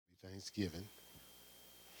Thanksgiving.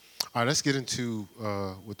 All right, let's get into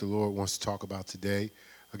what the Lord wants to talk about today.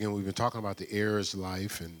 Again, we've been talking about the heir's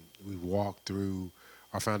life, and we've walked through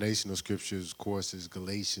our foundational scriptures, of course, is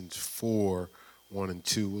Galatians 4, 1 and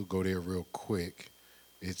 2. We'll go there real quick.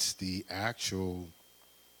 It's the actual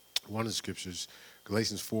one of the scriptures.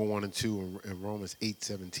 Galatians 4, 1 and 2 and Romans 8,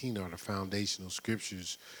 17 are the foundational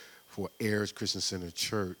scriptures for Heirs Christian Center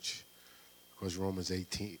Church. Because Romans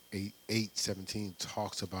 8, 17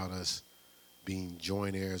 talks about us being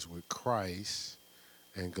joint heirs with Christ.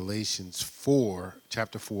 And Galatians 4,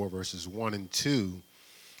 chapter 4, verses 1 and 2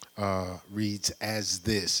 reads as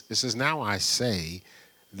this. It says, "Now I say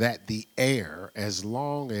that the heir, as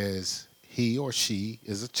long as he or she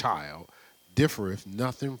is a child, differeth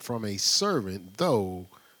nothing from a servant, though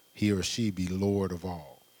he or she be Lord of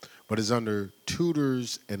all, but is under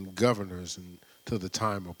tutors and governors until the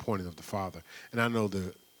time appointed of the Father." And I know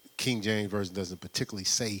the King James Version doesn't particularly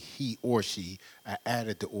say he or she. I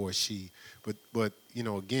added the or she. But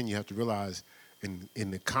again, you have to realize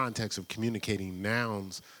in the context of communicating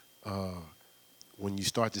nouns, when you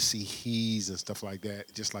start to see he's and stuff like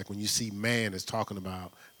that, just like when you see man, it's talking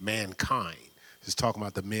about mankind. It's talking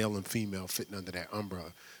about the male and female fitting under that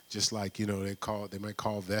umbrella. Just like, they might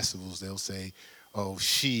call vessels, they'll say, oh,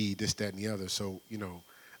 she, this, that, and the other. So,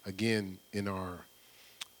 again, in our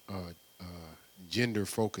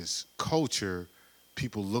gender-focused culture,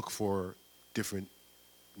 people look for different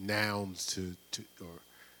nouns to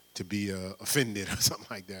be offended or something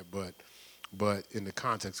like that. But in the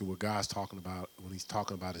context of what God's talking about, when he's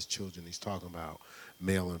talking about his children, he's talking about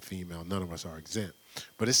male and female. None of us are exempt.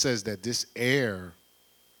 But it says that this heir,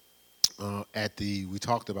 we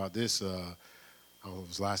talked about this, I don't know, it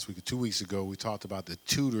was last week or 2 weeks ago, we talked about the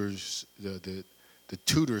tutors, the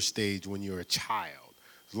tutor stage when you're a child.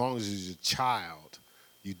 As long as you're a child,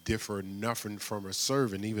 you differ nothing from a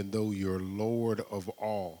servant, even though you're Lord of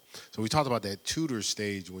all. So we talked about that tutor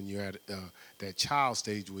stage when you're at that child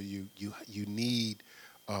stage where you need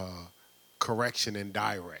correction and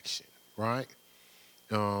direction, right?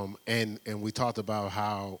 And we talked about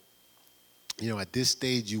how, at this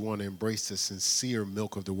stage you want to embrace the sincere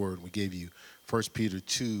milk of the word. We gave you 1 Peter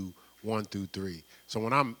 2, 1 through 3. So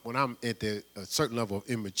when I'm at a certain level of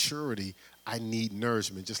immaturity, I need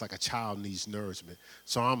nourishment, just like a child needs nourishment.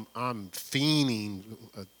 So I'm fiending.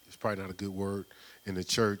 It's probably not a good word in the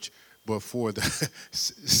church, but for the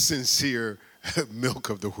sincere milk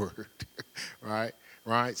of the word, right?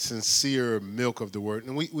 Right? Sincere milk of the word.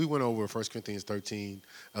 And we went over 1 Corinthians 13,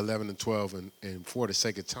 11, and 12. And for the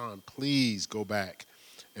sake of time, please go back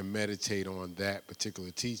and meditate on that particular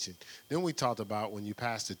teaching. Then we talked about when you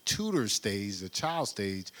pass the tutor stage, the child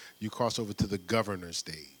stage, you cross over to the governor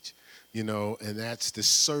stage, and that's the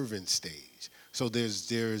servant stage. So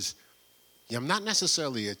I'm not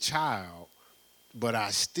necessarily a child, but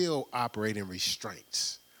I still operate in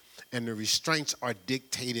restraints. And the restraints are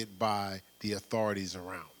dictated by the authorities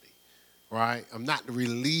around me, right? I'm not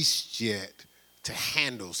released yet to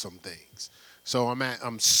handle some things. So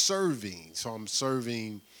I'm serving. So I'm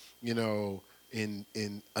serving,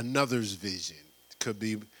 in another's vision. Could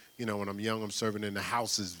be, when I'm young, I'm serving in the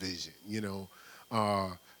house's vision.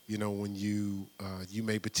 When you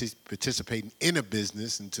may participate in a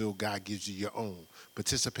business until God gives you your own.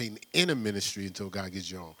 Participating in a ministry until God gives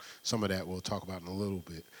you your own. Some of that we'll talk about in a little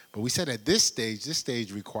bit. But we said at this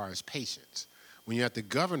stage requires patience. When you're at the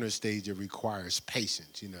governor stage, it requires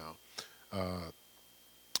patience,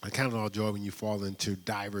 I count it all joy when you fall into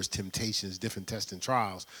diverse temptations, different tests and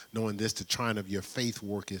trials, knowing this, the trying of your faith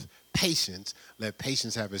worketh patience. Let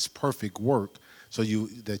patience have its perfect work, so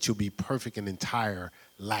that you'll be perfect and entire,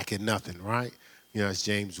 lacking nothing, right? It's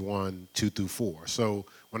James 1, 2 through 4. So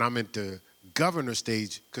when I'm at the governor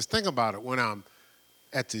stage, because think about it, when I'm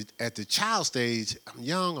at the child stage, I'm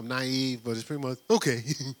young, I'm naive, but it's pretty much, okay,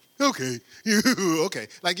 okay, okay.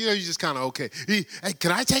 Like, you just kind of, okay. Hey,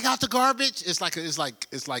 can I take out the garbage? It's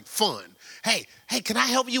like fun. Hey, can I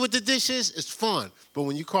help you with the dishes? It's fun. But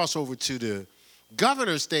when you cross over to the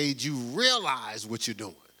governor stage, you realize what you're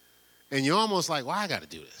doing. And you're almost like, well, I got to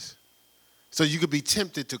do this. So you could be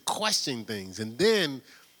tempted to question things. And then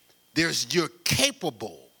you're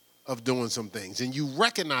capable of doing some things, and you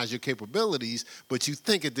recognize your capabilities, but you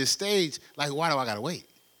think at this stage, like, why do I gotta wait?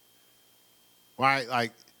 Right?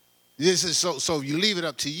 Like, this is so you leave it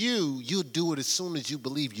up to you'll do it as soon as you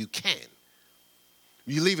believe you can.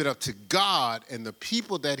 You leave it up to God and the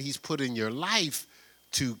people that he's put in your life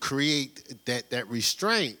to create that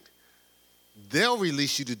restraint, they'll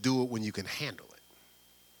release you to do it when you can handle it.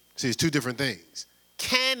 See, it's two different things.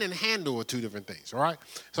 Can and handle are two different things, all right?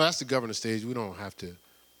 So that's the governor stage. We don't have to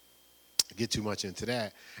get too much into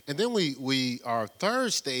that. And then our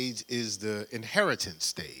third stage is the inheritance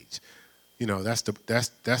stage. That's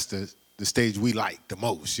the stage we like the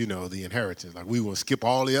most, the inheritance. Like, we want to skip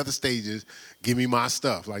all the other stages, give me my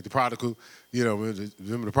stuff. Like the prodigal,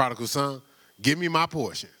 remember the prodigal son? Give me my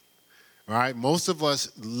portion. All right? Most of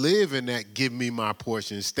us live in that give me my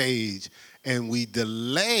portion stage, and we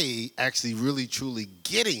delay actually really truly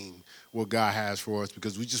getting what God has for us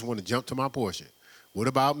because we just want to jump to my portion. What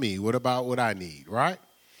about me? What about what I need, right?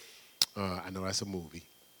 I know that's a movie.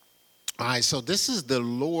 All right, so this is the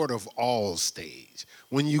Lord of all stage.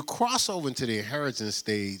 When you cross over into the inheritance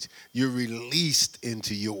stage, you're released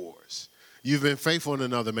into yours. You've been faithful in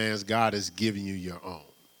another man's, God has given you your own.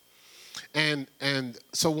 And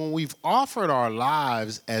so when we've offered our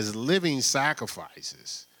lives as living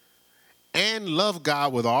sacrifices and love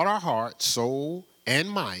God with all our heart, soul, and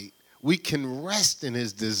might, we can rest in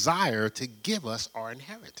his desire to give us our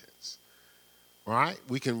inheritance. All right?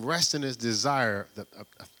 We can rest in his desire.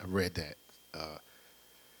 I read that.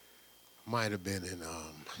 Might have been in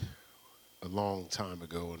a long time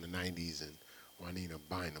ago in the 90s in Juanita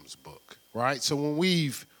Bynum's book. Right? So when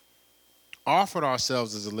we've offered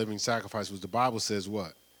ourselves as a living sacrifice, which the Bible says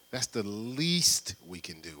what? That's the least we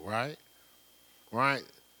can do, right? Right?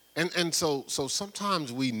 And so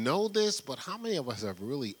sometimes we know this, but how many of us have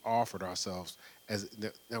really offered ourselves as,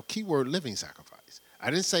 now keyword, living sacrifice?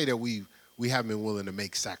 I didn't say that we haven't been willing to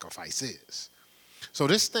make sacrifices. So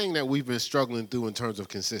this thing that we've been struggling through in terms of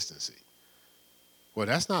consistency, well,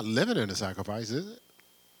 that's not living in a sacrifice, is it?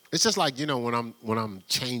 It's just like, when I'm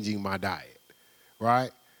changing my diet,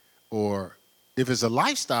 right? Or if it's a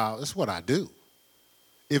lifestyle, it's what I do.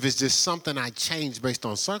 If it's just something I change based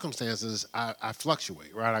on circumstances, I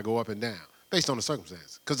fluctuate, right? I go up and down based on the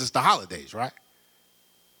circumstances because it's the holidays, right?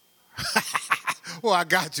 Well, I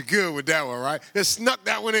got you good with that one, right? Just snuck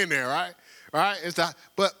that one in there, right? Right?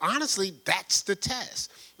 But honestly, that's the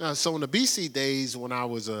test. So in the BC days when I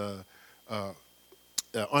was a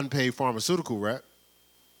unpaid pharmaceutical rep,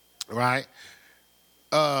 right?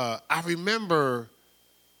 I remember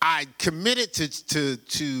I committed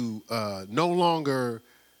to no longer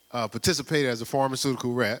participate as a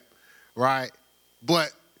pharmaceutical rep, right?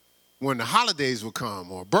 But when the holidays would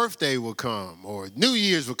come or birthday would come or New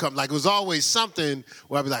Year's would come, like it was always something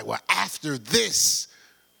where I'd be like, well, after this,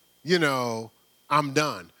 I'm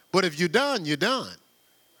done. But if you're done, you're done,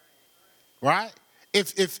 right?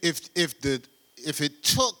 If it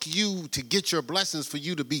took you to get your blessings for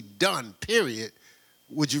you to be done, period,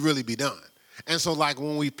 would you really be done? And so, like,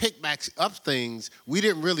 when we pick back up things, we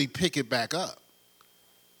didn't really pick it back up.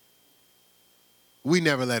 We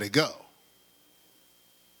never let it go.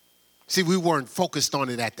 See, we weren't focused on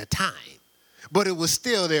it at the time, but it was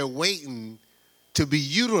still there waiting to be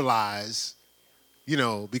utilized,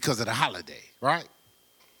 because of the holiday, right?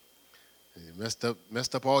 And you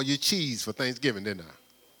messed up all your cheese for Thanksgiving, didn't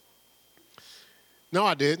I? No,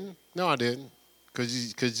 I didn't.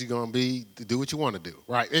 Because you're going to do what you want to do,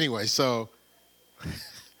 right? Anyway, so,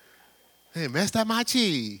 hey, messed up my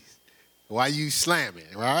cheese. Why you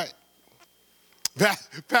slamming, right?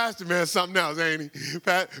 Pastor, man, something else, ain't he?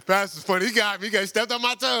 Pastor's funny. He got me. He stepped on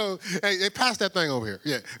my toes. Hey, pass that thing over here.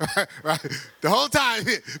 Yeah, right. The whole time,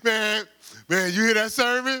 man, you hear that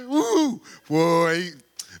sermon? Woo, boy,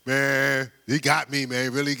 man, he got me, man. He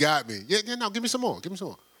really got me. Yeah, no, give me some more.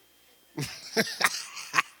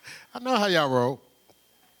 I know how y'all roll.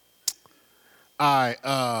 All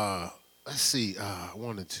right, let's see. I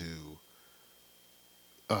wanted to,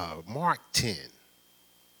 Mark 10.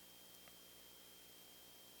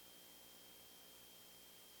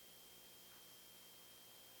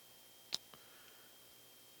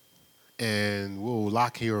 And we'll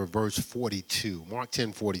lock here at verse 42, Mark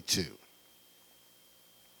 10:42.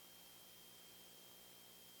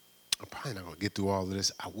 I'm probably not going to get through all of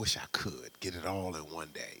this. I wish I could get it all in one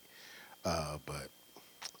day, but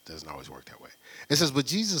it doesn't always work that way. It says, but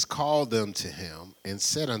Jesus called them to him and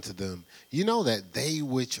said unto them, you know that they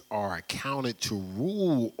which are accounted to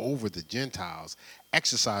rule over the Gentiles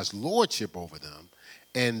exercise lordship over them,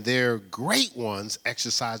 and their great ones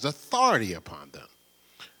exercise authority upon them.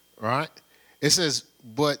 Right? It says,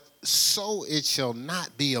 but so it shall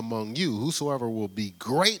not be among you. Whosoever will be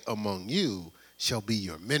great among you shall be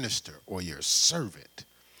your minister or your servant.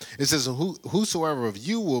 It says, whosoever of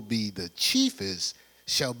you will be the chiefest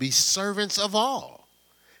shall be servants of all.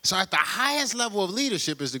 So at the highest level of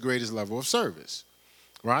leadership is the greatest level of service.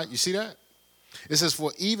 Right? You see that? It says,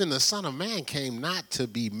 for even the Son of Man came not to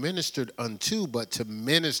be ministered unto, but to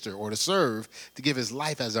minister or to serve, to give his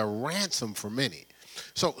life as a ransom for many.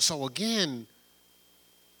 So again,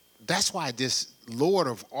 that's why this Lord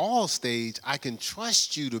of all stage, I can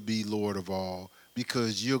trust you to be Lord of all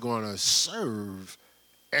because you're going to serve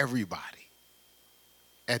everybody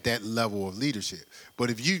at that level of leadership. But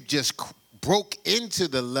if you just broke into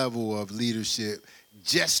the level of leadership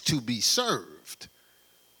just to be served,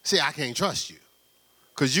 see, I can't trust you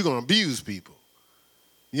because you're going to abuse people.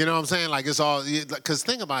 You know what I'm saying? Like it's all, because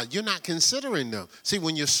think about it, you're not considering them. See,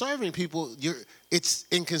 when you're serving people, it's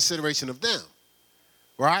in consideration of them,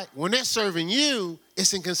 right? When they're serving you,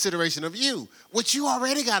 it's in consideration of you, which you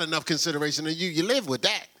already got enough consideration of you. You live with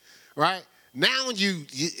that, right? Now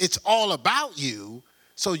it's all about you,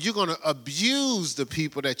 so you're going to abuse the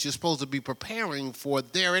people that you're supposed to be preparing for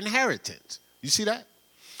their inheritance. You see that?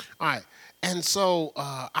 All right. And so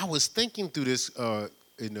I was thinking through this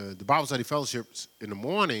in the Bible study fellowships in the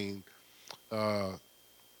morning,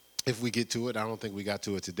 if we get to it. I don't think we got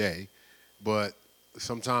to it today, but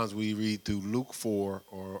sometimes we read through Luke 4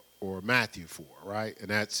 or Matthew 4, right? And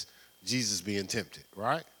that's Jesus being tempted,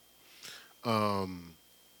 right?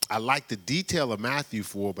 I like the detail of Matthew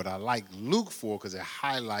 4, but I like Luke 4 because it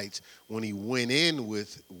highlights when he went in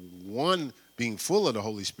with one being full of the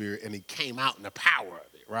Holy Spirit and he came out in the power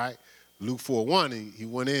of it, right? Luke 4:1, he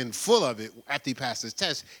went in full of it. After he passed his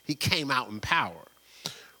test, he came out in power.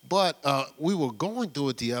 But we were going through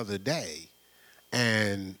it the other day,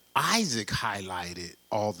 and Isaac highlighted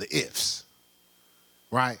all the ifs,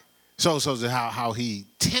 right? So how he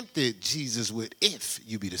tempted Jesus with, if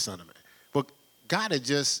you be the Son of Man. But God had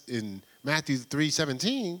just, in Matthew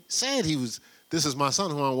 3:17, said this is my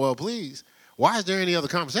son who I'm well pleased. Why is there any other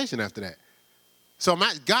conversation after that? So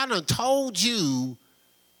God done told you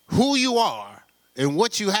who you are and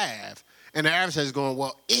what you have, and the adversary is going,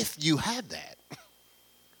 well, if you have that.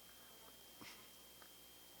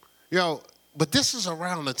 But this is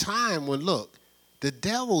around the time when, look, the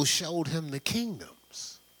devil showed him the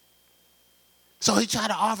kingdoms. So he tried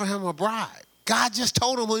to offer him a bribe. God just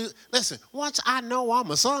told him, listen, once I know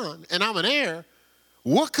I'm a son and I'm an heir,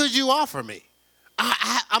 what could you offer me?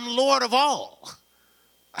 I'm Lord of all.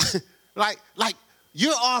 like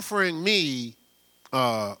you're offering me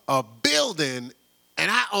a building and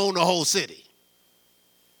I own the whole city.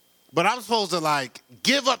 But I'm supposed to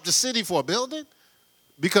give up the city for a building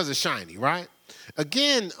because it's shiny, right?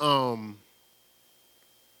 Again,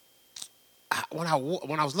 when I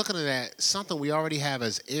was looking at that, something we already have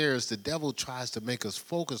as heirs, the devil tries to make us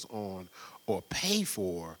focus on or pay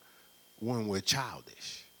for when we're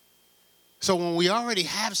childish. So when we already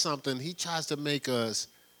have something, he tries to make us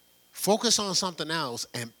focus on something else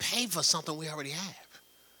and pay for something we already have.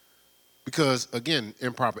 Because, again,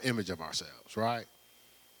 improper image of ourselves, right?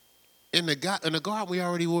 In the garden, we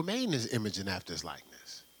already were made in his image and after his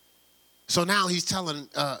likeness. So now he's telling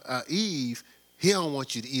Eve, he don't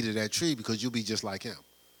want you to eat of that tree because you'll be just like him.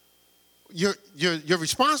 Your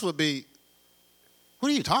response would be, what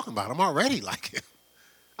are you talking about? I'm already like him.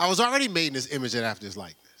 I was already made in his image and after his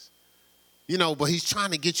likeness. But he's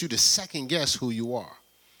trying to get you to second guess who you are.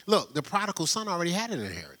 Look, the prodigal son already had an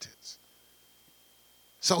inheritance.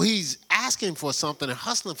 So he's asking for something and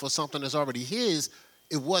hustling for something that's already his.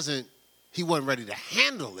 He wasn't ready to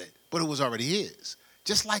handle it, but it was already his.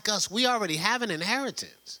 Just like us, we already have an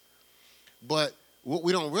inheritance. But what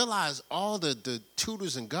we don't realize, all the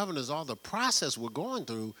tutors and governors, all the process we're going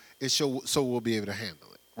through is so we'll be able to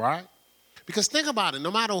handle it, right? Because think about it,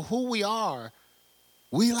 no matter who we are,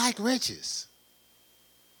 we like riches.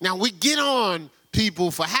 Now, we get on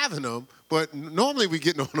people for having them, but normally we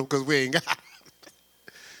get on them because we ain't got them.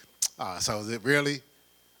 So is it really?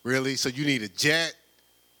 Really? So you need a jet,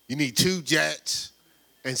 you need 2 jets,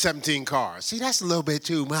 and 17 cars. See, that's a little bit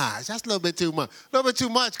too much. That's a little bit too much. A little bit too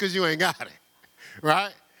much because you ain't got it,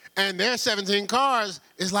 right? And their 17 cars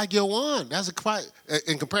is like your one. That's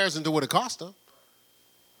in comparison to what it cost them.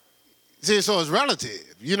 See, so it's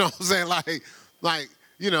relative. You know what I'm saying?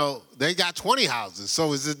 They got 20 houses,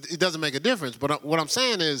 so it doesn't make a difference. But what I'm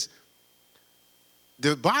saying is,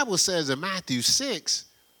 the Bible says in Matthew 6,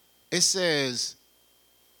 it says,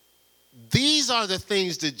 these are the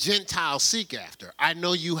things the Gentiles seek after. I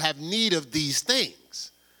know you have need of these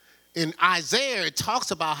things. In Isaiah, it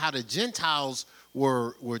talks about how the Gentiles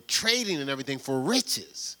were trading and everything for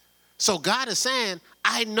riches. So God is saying,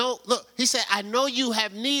 he said, I know you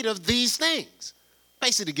have need of these things.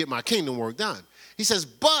 Basically to get my kingdom work done. He says,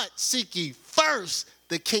 but seek ye first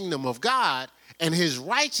the kingdom of God and his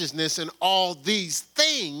righteousness, and all these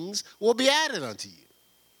things will be added unto you.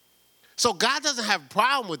 So God doesn't have a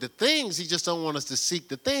problem with the things. He just don't want us to seek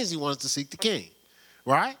the things. He wants us to seek the king,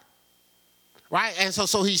 right? Right? And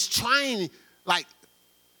so he's trying,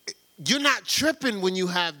 you're not tripping when you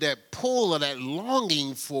have that pull or that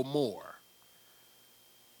longing for more.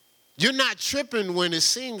 You're not tripping when it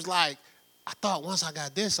seems like, I thought once I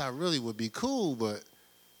got this, I really would be cool, but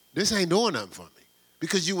this ain't doing nothing for me.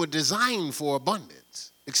 Because you were designed for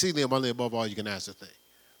abundance. Exceedingly abundantly above all you can ask or think.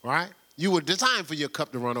 Right? You were designed for your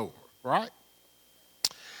cup to run over. Right?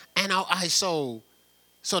 And so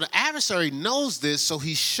the adversary knows this, so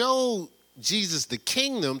he showed Jesus the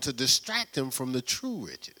kingdom to distract him from the true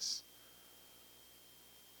riches.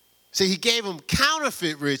 See, he gave him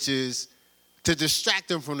counterfeit riches to distract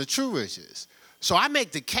him from the true riches. So I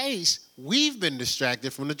make the case we've been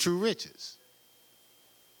distracted from the true riches.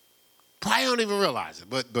 Probably don't even realize it,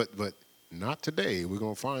 but not today. We're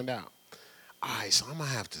going to find out. All right, so I'm going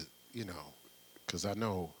to have to, because I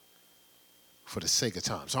know for the sake of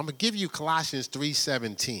time. So I'm going to give you Colossians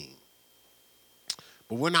 3:17.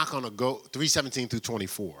 But we're not going to go 3:17 through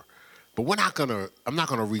 24. But I'm not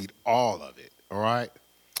going to read all of it, all right?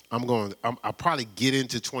 I'll probably get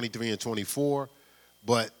into 23 and 24,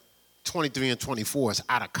 but 23 and 24 is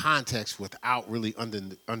out of context without really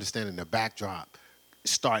understanding the backdrop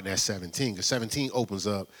starting at 17, because 17 opens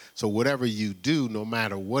up. So whatever you do, no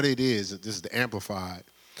matter what it is, this is the Amplified,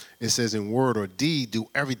 it says in word or deed, do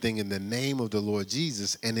everything in the name of the Lord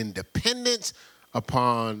Jesus and in dependence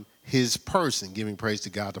upon his person, giving praise to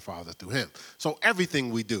God the Father through him. So everything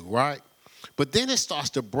we do, right? But then it starts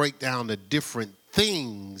to break down the different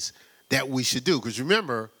things that we should do. Because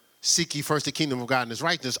remember, seek ye first the kingdom of God and his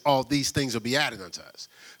righteousness, all these things will be added unto us.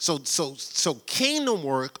 So kingdom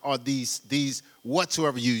work are these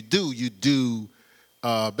whatsoever you do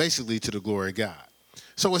basically to the glory of God.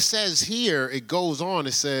 So it says here, it goes on,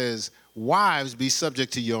 it says, wives, be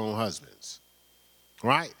subject to your own husbands.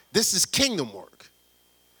 Right? This is kingdom work.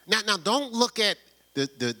 Now don't look at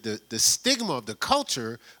the stigma of the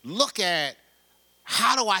culture. Look at,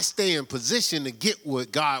 how do I stay in position to get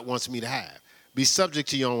what God wants me to have? Be subject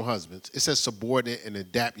to your own husbands. It says subordinate and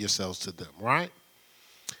adapt yourselves to them, right?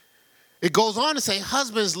 It goes on to say,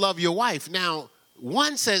 husbands, love your wife. Now,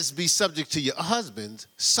 one says be subject to your husbands,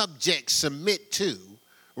 submit to,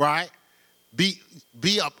 right?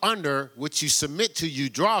 Be up under, which you submit to, you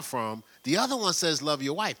draw from. The other one says love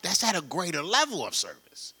your wife. That's at a greater level of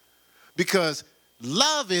service. Because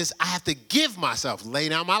love is, I have to give myself, lay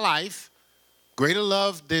down my life. Greater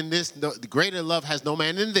love than this, greater love has no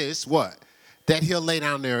man than this, what? That he'll lay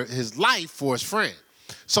down his life for his friend.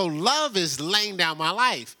 So love is laying down my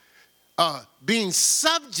life. Being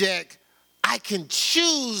subject, I can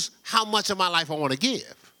choose how much of my life I want to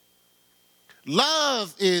give.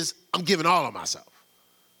 Love is, I'm giving all of myself,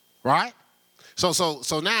 right?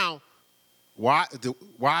 So now,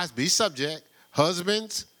 wives, be subject.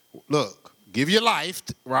 Husbands, look, give your life,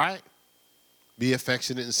 right? Be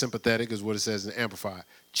affectionate and sympathetic is what it says in the Amplified.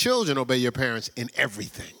 Children, obey your parents in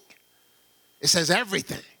everything. It says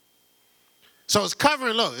everything. So it's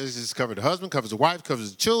covering, look, it's covered the husband, covers the wife,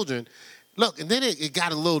 covers the children. Look, and then it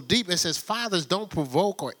got a little deep. It says, fathers, don't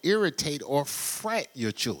provoke or irritate or fret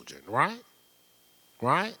your children, right?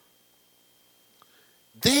 Right?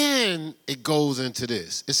 Then it goes into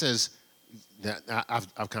this. It says,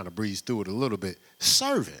 I've kind of breezed through it a little bit.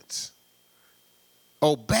 Servants,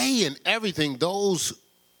 obey in everything those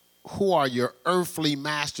who are your earthly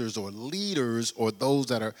masters or leaders or those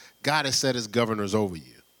that are God has set as governors over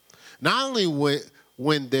you. Not only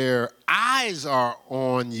when their eyes are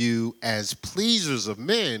on you as pleasers of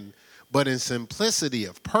men, but in simplicity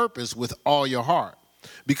of purpose with all your heart.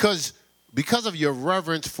 Because of your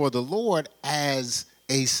reverence for the Lord as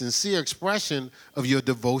a sincere expression of your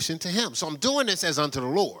devotion to him. So I'm doing this as unto the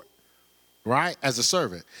Lord, right? As a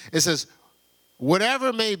servant. It says,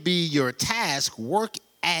 whatever may be your task, work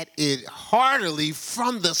at it heartily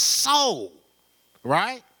from the soul,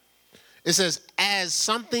 right? It says, as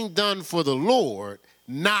something done for the Lord,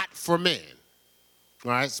 not for men.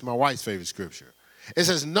 All right, it's my wife's favorite scripture. It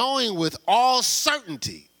says, knowing with all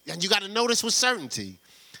certainty, and you got to know this with certainty,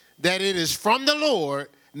 that it is from the Lord,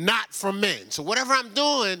 not from men. So whatever I'm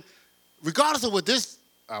doing, regardless of what this,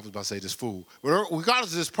 I was about to say this fool,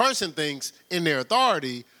 regardless of this person thinks in their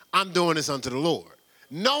authority, I'm doing this unto the Lord.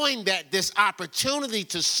 Knowing that this opportunity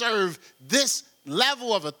to serve this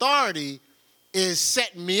level of authority is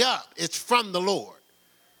setting me up. It's from the Lord,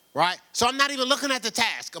 right? So I'm not even looking at the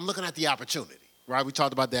task. I'm looking at the opportunity, right? We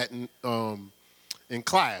talked about that in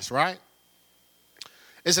class, right?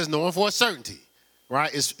 It says knowing for a certainty,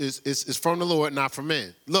 right? It's from the Lord, not from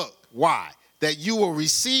men. Look, why? That you will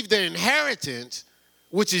receive the inheritance,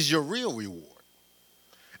 which is your real reward.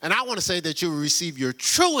 And I want to say that you will receive your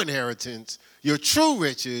true inheritance, your true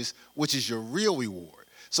riches, which is your real reward.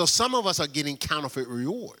 So some of us are getting counterfeit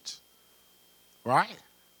rewards. right?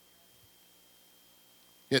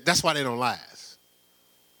 Yeah, that's why they don't last.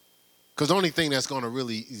 Because the only thing that's going to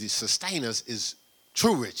really sustain us is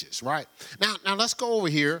true riches, right? Now let's go over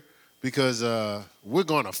here because we're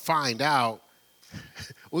going to find out,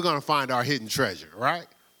 we're going to find our hidden treasure, right?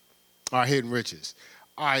 Our hidden riches.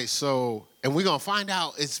 All right, so, and we're going to find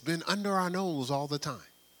out it's been under our nose all the time.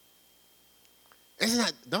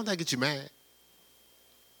 Don't that get you mad?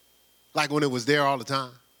 Like when it was there all the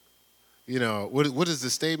time. You know, what is the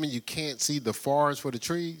statement? You can't see the forest for the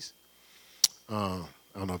trees? I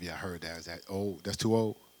don't know if y'all heard that. Is that old? That's too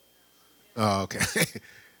old? Oh, okay.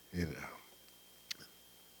 You know,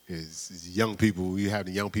 it's young people. We have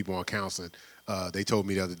the young people on counseling. They told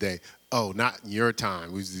me the other day, oh, not in your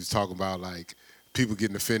time. We was just talking about like people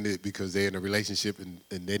getting offended because they're in a relationship and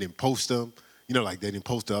they didn't post them. You know, like they didn't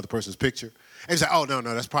post the other person's picture. And it's like, oh, no,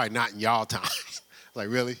 that's probably not in y'all time. Like,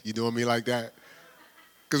 really? You doing me like that?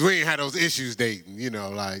 Because we ain't had those issues dating, you know,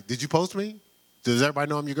 like, did you post me? Does everybody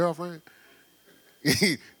know I'm your girlfriend?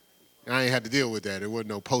 I ain't had to deal with that. There wasn't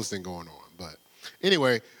no posting going on. But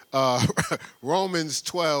anyway, Romans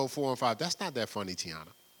 12:4-5. That's not that funny, Tiana.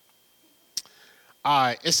 All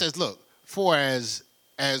right, it says, look, for as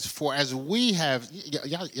we have,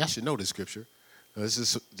 y'all should know this scripture. This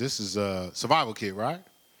is a survival kit, right?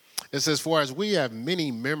 It says, for as we have many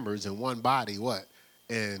members in one body, what?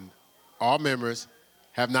 And all members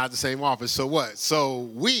have not the same office. So what? So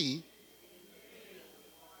we,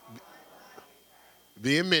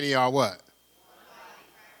 being many, are what?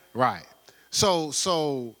 Right.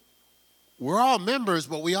 So we're all members,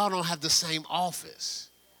 but we all don't have the same office,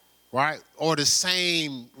 right? Or the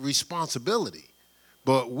same responsibility.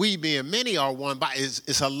 But we being many are one body.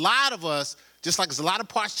 It's a lot of us, just like there's a lot of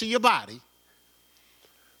parts to your body,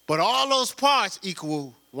 but all those parts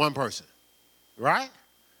equal one person, right?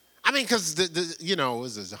 I mean, because, you know,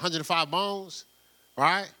 there's 105 bones,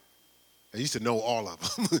 right? I used to know all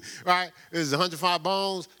of them, right? There's 105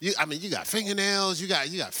 bones. You got fingernails, you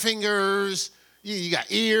got fingers, you got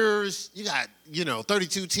ears, you got,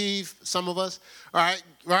 32 teeth, some of us, all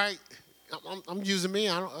right? I'm using me,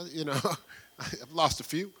 I've lost a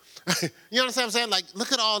few. You understand what I'm saying? Like,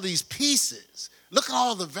 look at all these pieces. Look at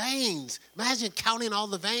all the veins. Imagine counting all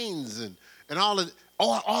the veins and all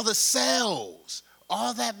the cells.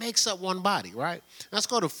 All that makes up one body, right? Let's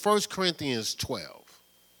go to 1 Corinthians 12.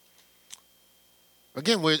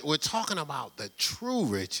 Again, we're talking about the true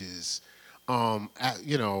riches, and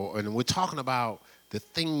we're talking about the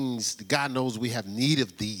things, God knows we have need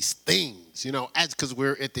of these things, because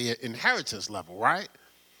we're at the inheritance level, right?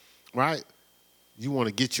 Right? You want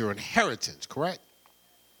to get your inheritance, correct?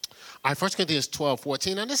 All right, 1 Corinthians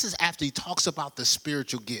 12:14. Now, this is after he talks about the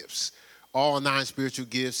spiritual gifts, all 9 spiritual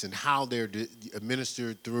gifts and how they're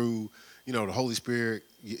administered through, the Holy Spirit.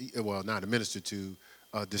 Well, not administered to,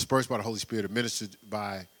 dispersed by the Holy Spirit, administered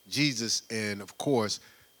by Jesus, and, of course,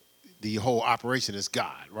 the whole operation is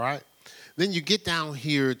God, right? Then you get down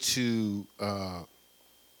here to,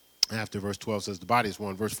 after verse 12 says the body is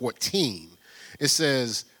one, verse 14, it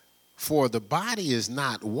says, for the body is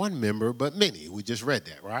not one member, but many. We just read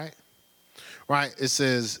that, right? Right? It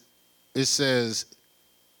says,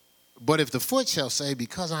 but if the foot shall say,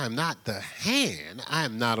 because I am not the hand, I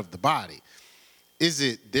am not of the body, is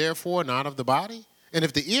it therefore not of the body? And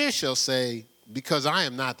if the ear shall say, because I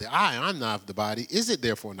am not the eye, I'm not of the body, is it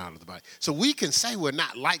therefore not of the body? So we can say we're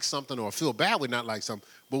not like something or feel bad we're not like something,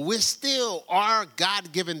 but we're still our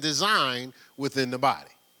God-given design within the body.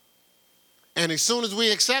 And as soon as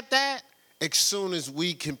we accept that, as soon as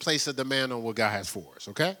we can place a demand on what God has for us,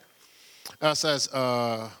 okay? It says,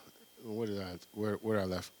 where did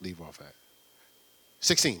I leave off at?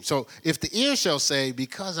 16. So if the ear shall say,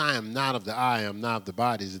 because I am not of the eye, I am not of the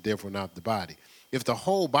body, is it therefore not of the body? If the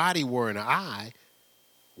whole body were an eye,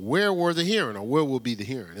 where were the hearing, or where would be the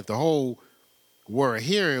hearing? If the whole were a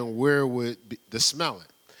hearing, where would be the smelling?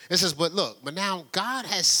 It says, but now God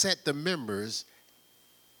has set the members,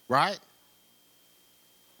 right?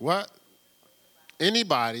 What?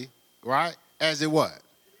 Anybody, right? As it what?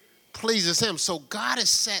 Pleases him. So God has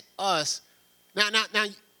set us. Now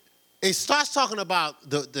it starts talking about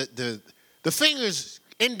the finger's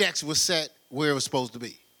index was set where it was supposed to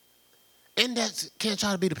be. Index can't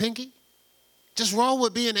try to be the pinky. Just roll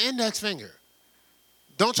with being the index finger.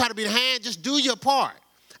 Don't try to be the hand. Just do your part.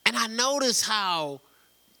 And I notice how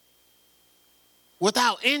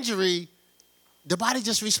without injury, the body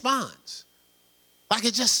just responds. Like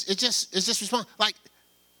it just responds. Like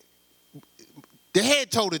the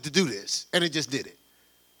head told it to do this, and it just did it.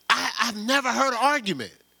 I've never heard an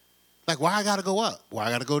argument. Like, why I got to go up? Why I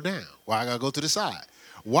got to go down? Why I got to go to the side?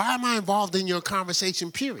 Why am I involved in your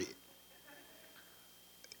conversation, period?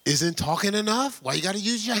 Isn't talking enough? Why you got to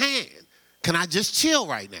use your hand? Can I just chill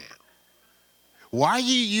right now? Why are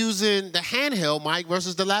you using the handheld mic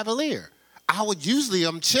versus the lavalier?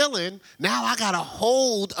 I'm chilling. Now I got to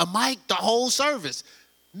hold a mic the whole service.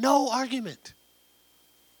 No argument.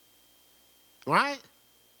 Right?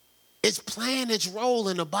 It's playing its role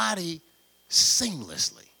in the body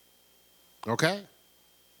seamlessly. Okay?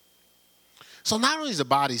 So not only is the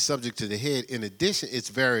body subject to the head, in addition, its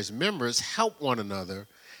various members help one another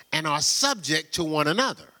and are subject to one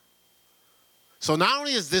another. So not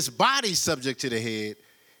only is this body subject to the head,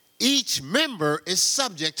 each member is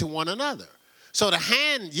subject to one another. So the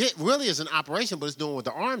hand really is an operation, but it's doing what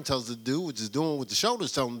the arm tells it to do, which is doing what the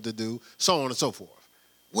shoulders tell them to do, so on and so forth.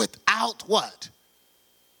 Without what?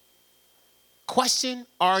 Question,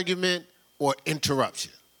 argument, or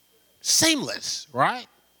interruption. Seamless, right?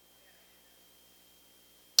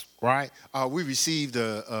 Right? We received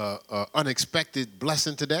an unexpected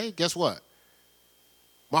blessing today. Guess what?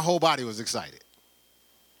 My whole body was excited.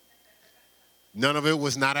 None of it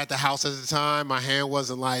was not at the house at the time. My hand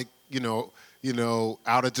wasn't like,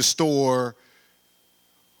 out at the store.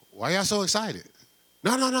 Why y'all so excited?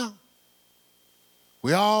 No.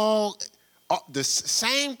 We all, the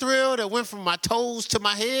same thrill that went from my toes to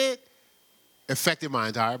my head affected my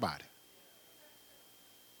entire body.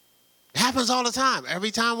 It happens all the time.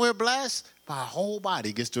 Every time we're blessed, my whole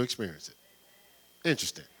body gets to experience it.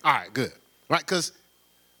 Interesting. All right, good. Right, because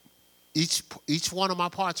each one of my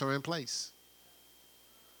parts are in place.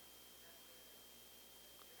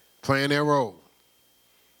 Playing their role.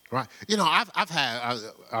 Right?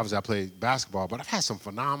 Obviously I played basketball, but I've had some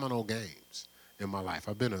phenomenal games in my life.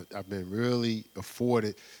 I've been really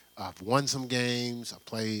afforded. I've won some games. I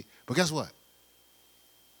played, but guess what?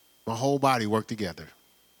 My whole body worked together.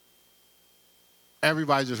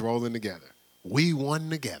 Everybody's just rolling together. We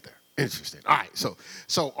won together. Interesting. All right,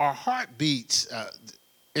 so our heart beats.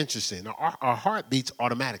 Interesting. Our heart beats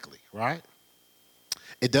automatically, right?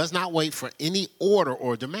 It does not wait for any order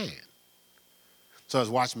or demand. So as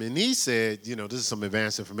Watchman Nee said, this is some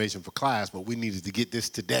advanced information for class, but we needed to get this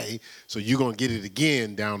today, so you're going to get it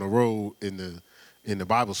again down the road in the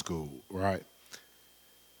Bible school, right?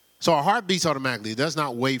 So our heart beats automatically. It does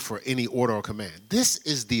not wait for any order or command. This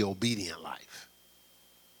is the obedient life.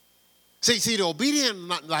 See, the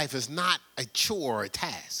obedient life is not a chore or a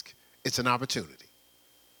task. It's an opportunity.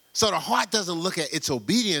 So the heart doesn't look at its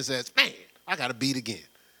obedience as, man, I got to beat again.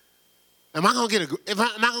 Am I going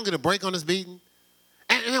to get a break on this beating?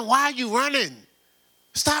 And why are you running?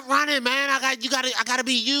 Stop running, man. I got to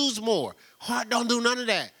be used more. Heart don't do none of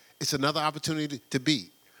that. It's another opportunity to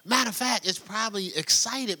beat. Matter of fact, it's probably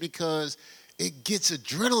excited because it gets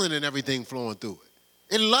adrenaline and everything flowing through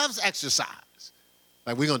it. It loves exercise.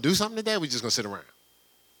 Like, we're going to do something today, we're just going to sit around.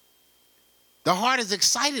 The heart is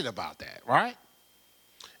excited about that, right?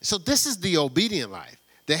 So this is the obedient life.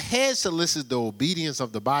 The head solicits the obedience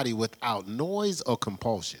of the body without noise or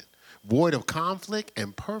compulsion, void of conflict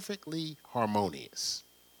and perfectly harmonious.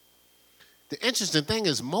 The interesting thing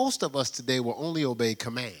is most of us today will only obey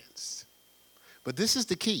commands. But this is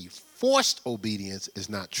the key. Forced obedience is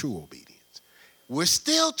not true obedience. We're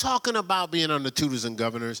still talking about being under tutors and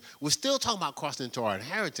governors. We're still talking about crossing into our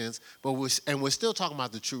inheritance, but we're still talking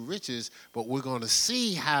about the true riches, but we're going to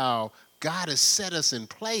see how God has set us in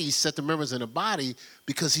place, set the members in the body,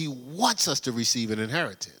 because he wants us to receive an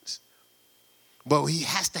inheritance. But he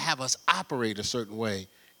has to have us operate a certain way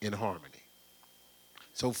in harmony.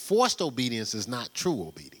 So forced obedience is not true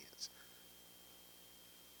obedience.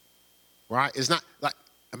 Right? It's not like,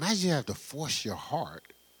 imagine you have to force your heart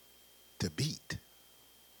to beat.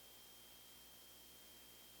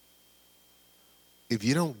 If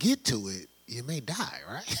you don't get to it, you may die,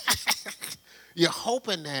 right? You're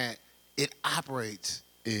hoping that it operates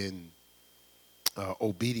in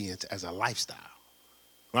obedience as a lifestyle,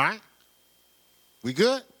 right? We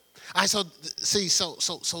good? All right, so see, so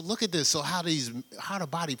look at this. So how the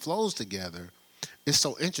body flows together is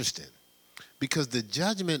so interesting, because the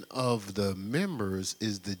judgment of the members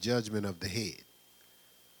is the judgment of the head,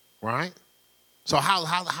 right? So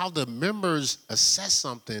how the members assess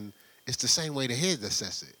something is the same way the head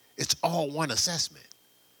assess it. It's all one assessment.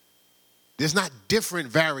 There's not different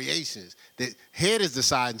variations. The head is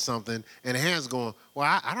deciding something, and the hand's going,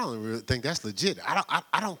 well, I don't really think that's legit.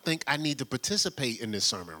 I don't think I need to participate in this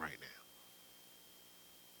sermon right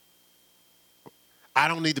now. I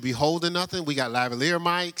don't need to be holding nothing. We got lavalier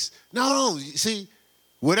mics. No, you see,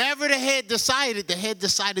 whatever the head decided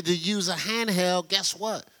to use a handheld, guess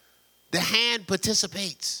what? The hand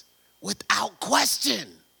participates without question.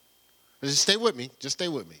 Just stay with me.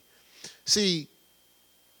 See,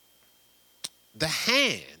 The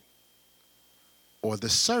hand or the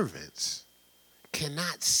servants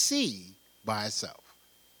cannot see by itself.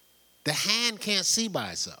 The hand can't see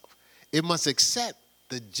by itself. It must accept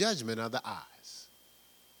the judgment of the eyes,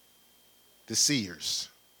 the seers.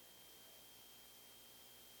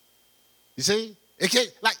 You see? It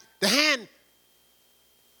can't, like the hand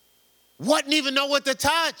wouldn't even know what to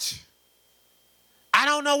touch. I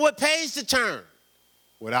don't know what page to turn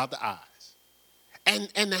without the eyes.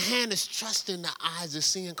 And the hand is trusting the eyes is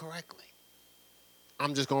seeing correctly.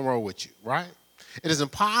 I'm just going to roll with you, right? It is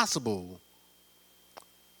impossible.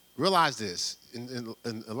 Realize this, and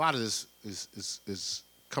a lot of this is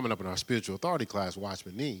coming up in our spiritual authority class,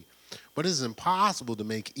 Watchman Nee, but it is impossible to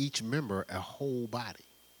make each member a whole body.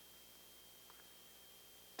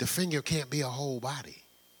 The finger can't be a whole body.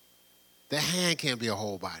 The hand can't be a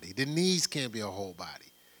whole body. The knees can't be a whole body.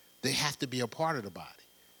 They have to be a part of the body.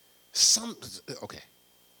 Okay.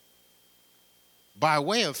 By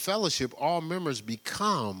way of fellowship, all members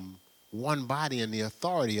become one body in the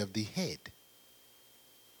authority of the head.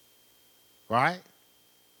 Right?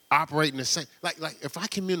 Operating the same. Like if I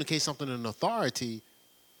communicate something in authority,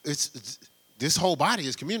 it's this whole body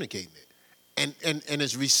is communicating it. And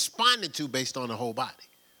it's responded to based on the whole body.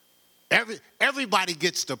 Everybody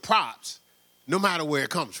gets the props no matter where it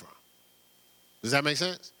comes from. Does that make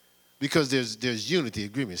sense? Because there's unity,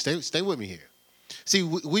 agreement. Stay with me here. See,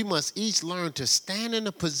 we must each learn to stand in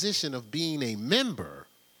a position of being a member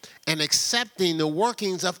and accepting the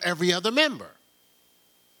workings of every other member.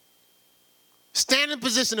 Stand in a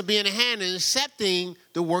position of being a hand and accepting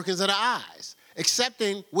the workings of the eyes,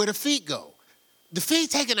 accepting where the feet go. The feet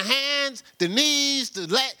taking the hands, the knees, the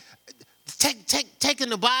leg, taking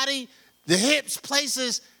the body, the hips,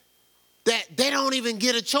 places that they don't even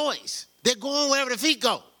get a choice. They're going wherever the feet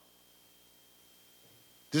go.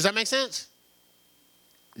 Does that make sense?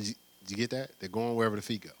 Did you get that? They're going wherever the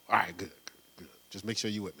feet go. All right, good. Just make sure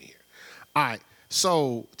you're with me here. All right,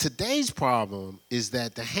 so today's problem is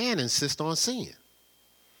that the hand insists on seeing,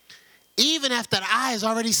 even after the eye has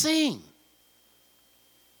already seen.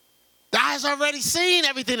 The eye has already seen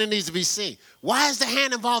everything that needs to be seen. Why is the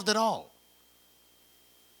hand involved at all?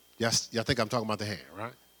 Yes, y'all think I'm talking about the hand,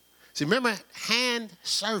 right? See, remember, hand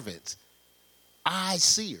servants, eye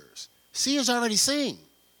seers. Seers already seen.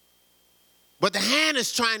 But the hand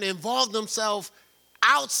is trying to involve themselves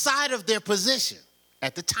outside of their position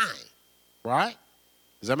at the time, right?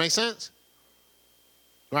 Does that make sense?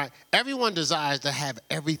 Right? Everyone desires to have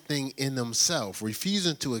everything in themselves,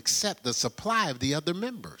 refusing to accept the supply of the other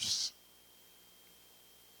members.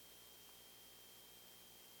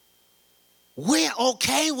 We're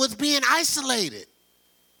okay with being isolated.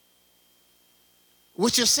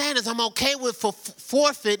 What you're saying is I'm okay with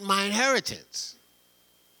forfeiting my inheritance.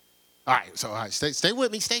 All right, stay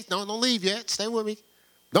with me. Don't leave yet. Stay with me.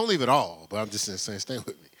 Don't leave at all, but I'm just saying stay with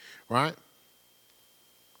me, right?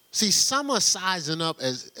 See, some are sizing up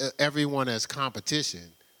as everyone as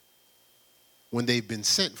competition when they've been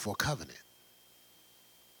sent for covenant.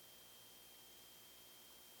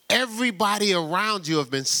 Everybody around you have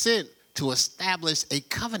been sent to establish a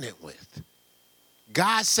covenant with.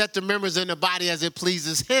 God set the members in the body as it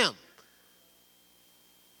pleases him.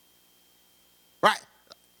 Right?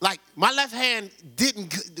 Like my left hand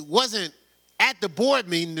wasn't at the board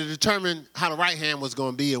meeting to determine how the right hand was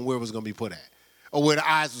going to be and where it was going to be put at, or where the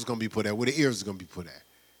eyes was going to be put at, where the ears was going to be put at.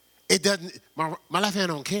 It doesn't. My left hand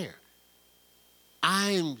don't care.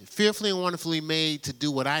 I'm fearfully and wonderfully made to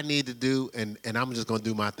do what I need to do, and I'm just going to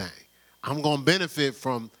do my thing. I'm going to benefit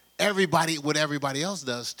from what everybody else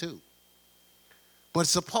does too. But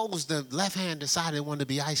suppose the left hand decided it wanted to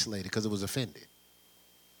be isolated because it was offended.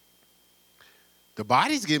 The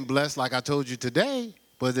body's getting blessed like I told you today,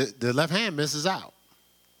 but the left hand misses out.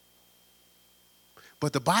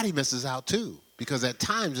 But the body misses out too, because at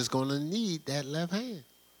times it's going to need that left hand.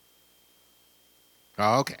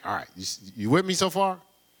 Oh, okay, all right. You with me so far?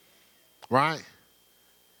 Right?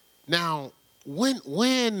 Now,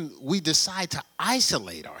 when we decide to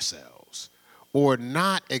isolate ourselves or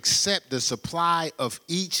not accept the supply of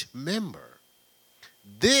each member,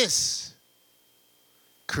 this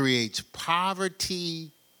creates poverty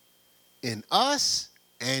in us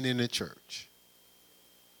and in the church.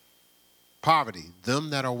 Poverty,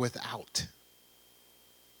 them that are without.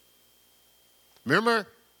 Remember,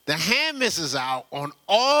 the hand misses out on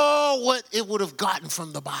all what it would have gotten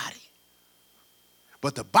from the body.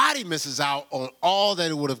 But the body misses out on all that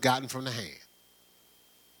it would have gotten from the hand.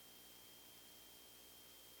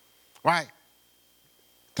 Right?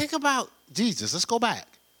 Think about Jesus. Let's go back.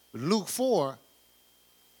 Luke 4,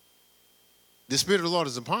 the Spirit of the Lord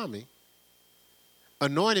is upon me.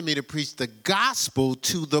 anointed me to preach the gospel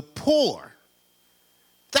to the poor.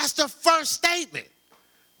 That's the first statement.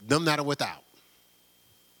 Them that are without.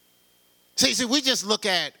 See, we just look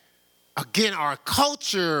at, again, our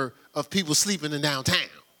culture of people sleeping in downtown.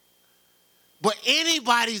 But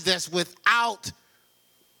anybody that's without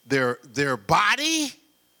their body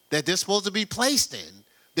that they're supposed to be placed in,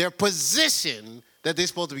 their position that they're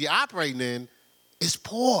supposed to be operating in, is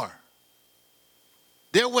poor.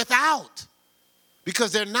 They're without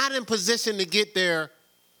because they're not in position to get their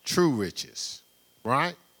true riches,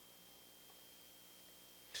 right?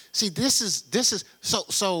 See, this is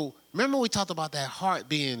so remember we talked about that heart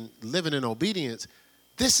being living in obedience.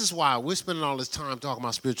 This is why we're spending all this time talking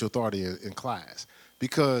about spiritual authority in class,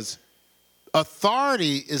 because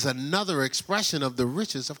authority is another expression of the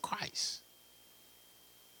riches of Christ.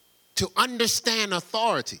 To understand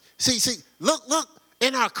authority. See, look,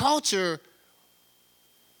 in our culture,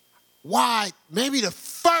 why maybe the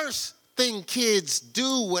first thing kids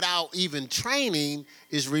do without even training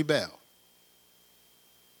is rebel.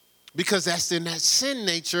 Because that's in that sin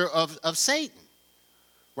nature of Satan,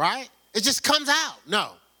 right? It just comes out.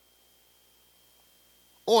 No.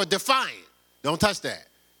 Or defiant. Don't touch that.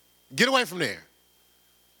 Get away from there.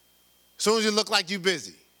 As soon as you look like you're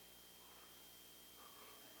busy.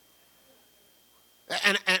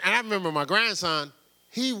 And I remember my grandson,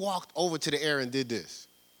 he walked over to the air and did this.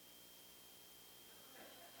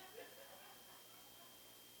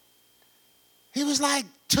 He was like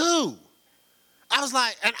 2. I was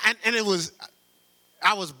like, and it was,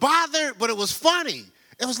 I was bothered, but it was funny.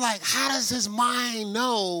 It was like, how does his mind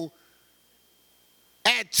know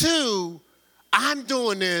at 2, I'm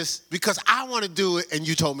doing this because I want to do it and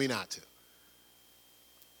you told me not to?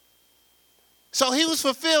 So he was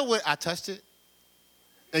fulfilled with, I touched it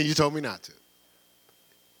and you told me not to.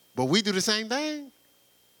 But we do the same thing,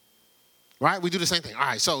 right? We do the same thing. All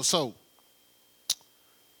right, so let's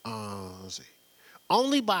see.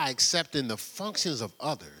 Only by accepting the functions of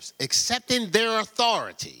others, accepting their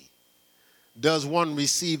authority, does one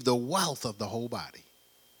receive the wealth of the whole body.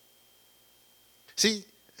 See,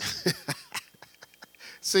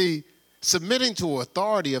 submitting to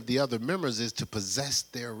authority of the other members is to possess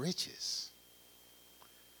their riches.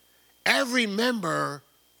 Every member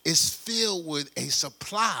is filled with a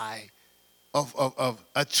supply of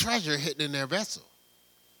a treasure hidden in their vessel.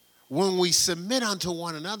 When we submit unto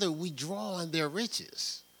one another, we draw on their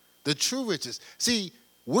riches, the true riches. See,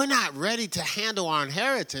 we're not ready to handle our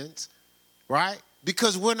inheritance, right?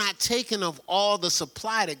 Because we're not taking of all the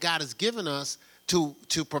supply that God has given us to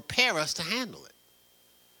prepare us to handle it.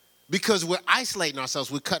 Because we're isolating ourselves,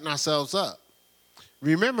 we're cutting ourselves up.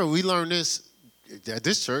 Remember, we learned this at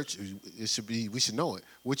this church. We should know it.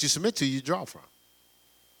 What you submit to, you draw from.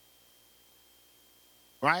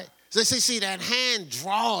 Right? So see, that hand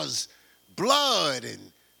draws blood and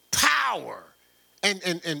power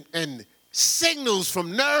and signals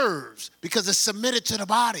from nerves because it's submitted to the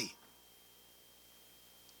body.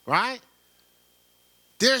 Right?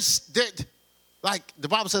 Like the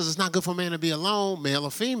Bible says, it's not good for a man to be alone, male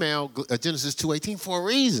or female, Genesis 2:18, for a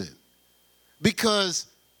reason. Because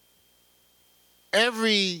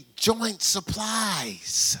every joint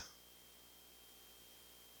supplies.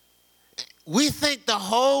 We think the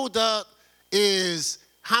holdup is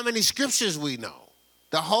how many scriptures we know.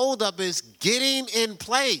 The holdup is getting in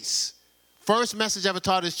place. First message I ever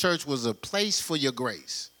taught this church was a place for your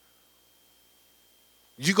grace.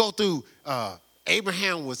 You go through,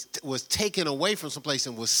 Abraham was taken away from someplace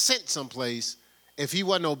and was sent someplace. If he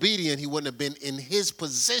wasn't obedient, he wouldn't have been in his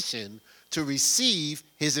position to receive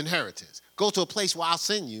his inheritance. Go to a place where I'll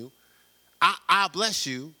send you. I'll bless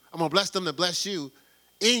you. I'm going to bless them that bless you.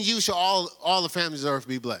 In you shall all the families of the earth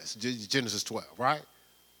be blessed. Genesis 12, right?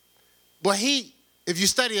 But if you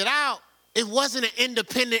study it out, it wasn't an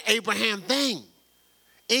independent Abraham thing.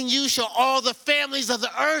 In you shall all the families of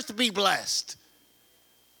the earth be blessed.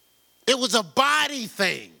 It was a body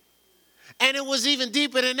thing. And it was even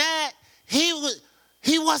deeper than that. He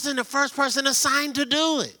wasn't the first person assigned to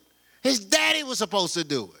do it. His daddy was supposed to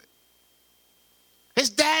do it.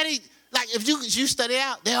 His daddy, like if you study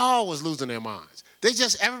out, they all was losing their minds.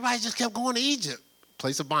 Everybody just kept going to Egypt,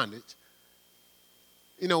 place of bondage.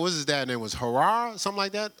 You know, what's his dad's name? Was Harar, something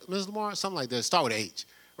like that, Ms. Lamar? Something like that. Start with H,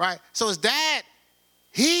 right? So his dad,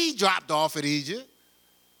 he dropped off at Egypt.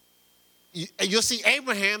 You'll see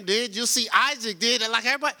Abraham did. You'll see Isaac did. And like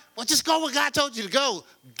everybody, well, just go where God told you to go.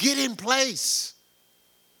 Get in place,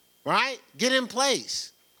 right? Get in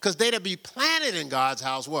place. Because they that be planted in God's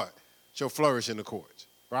house, what? Shall flourish in the courts,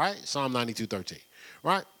 right? Psalm 92:13,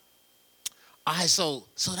 right? All right, so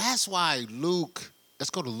that's why Luke,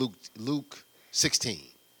 let's go to Luke 16.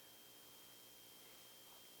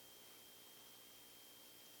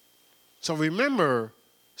 So remember,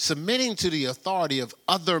 submitting to the authority of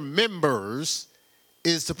other members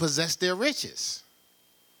is to possess their riches.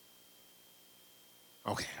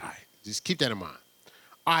 Okay, all right. Just keep that in mind.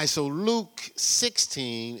 All right, so Luke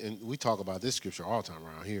 16, and we talk about this scripture all the time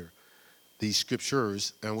around here, these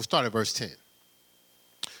scriptures, and we'll start at verse 10.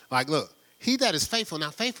 Like, look, he that is faithful,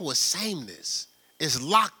 now faithful is sameness, is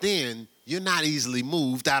locked in, you're not easily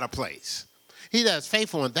moved out of place. He that is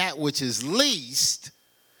faithful in that which is least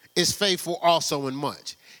is faithful also in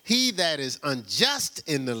much. He that is unjust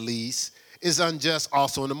in the least is unjust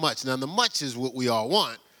also in the much. Now, the much is what we all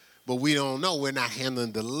want, but we don't know. We're not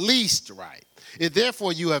handling the least right. If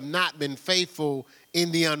therefore you have not been faithful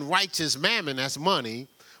in the unrighteous mammon, that's money,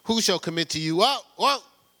 who shall commit to you? Oh,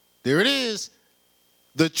 there it is,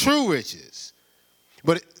 the true riches.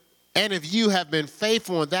 And if you have been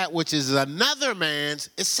faithful in that which is another man's,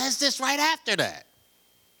 it says this right after that.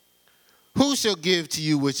 Who shall give to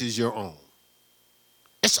you which is your own?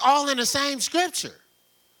 It's all in the same scripture.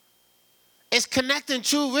 It's connecting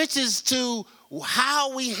true riches to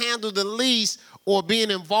how we handle the least or being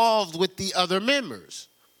involved with the other members.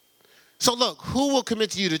 So look, who will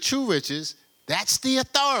commit to you the true riches? That's the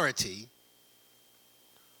authority.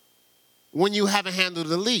 When you haven't handled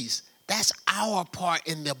the least, that's our part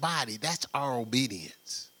in the body. That's our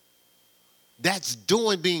obedience. That's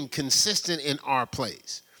being consistent in our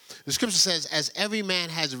place. The scripture says, as every man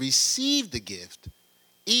has received the gift,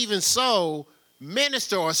 even so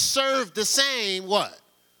minister or serve the same, what?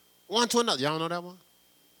 One to another. Y'all know that one?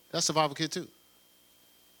 That's Survival Kid too.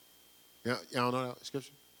 Y'all know that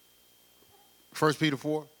scripture? 1 Peter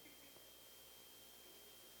 4.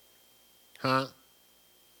 Huh?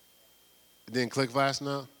 It didn't click fast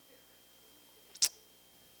enough?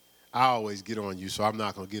 I always get on you, so I'm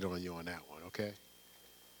not going to get on you on that one, okay?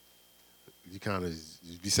 You kind of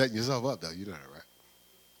be setting yourself up, though. You know that, right?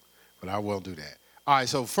 But I won't do that. All right,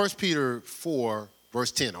 so 1 Peter 4,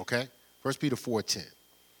 verse 10, okay? 1 Peter 4:10. It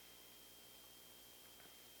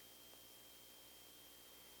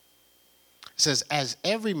says, as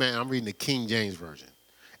every man, I'm reading the King James Version,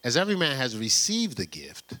 as every man has received the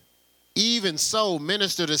gift, even so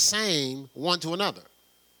minister the same one to another.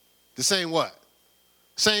 The same what?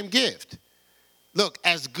 Same gift. Look,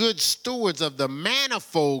 as good stewards of the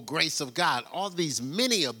manifold grace of God, all these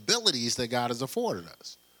many abilities that God has afforded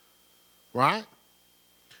us, right?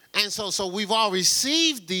 And so we've all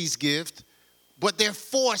received these gifts, but they're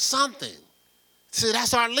for something. See,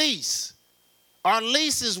 that's our lease. Our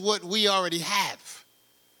lease is what we already have.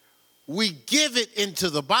 We give it into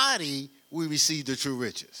the body, we receive the true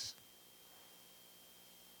riches.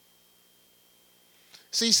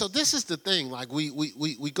 See, so this is the thing. Like we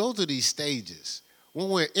go through these stages. When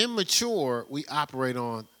we're immature, we operate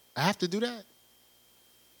on, I have to do that.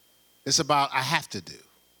 It's about, I have to do.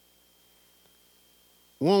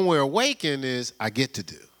 When we're awakened is, I get to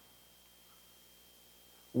do.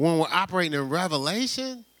 When we're operating in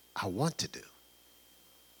revelation, I want to do.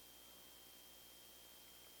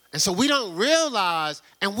 And so we don't realize,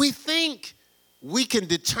 and we think we can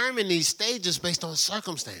determine these stages based on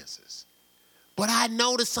circumstances. But I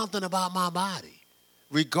noticed something about my body.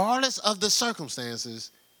 Regardless of the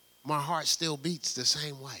circumstances, my heart still beats the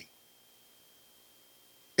same way.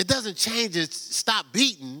 It doesn't change, it stop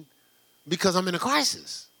beating because I'm in a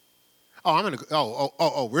crisis.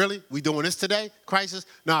 Really? We doing this today? Crisis?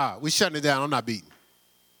 Nah, we shutting it down. I'm not beating.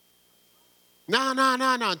 No.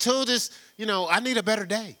 Until this, I need a better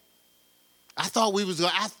day. I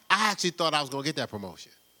actually thought I was going to get that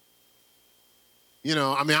promotion.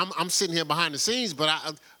 I'm sitting here behind the scenes, but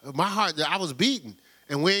my heart, I was beating,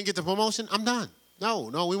 and we didn't get the promotion, I'm done.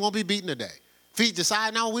 No, we won't be beating today. Feet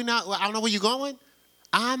decide, no, we're not, I don't know where you're going.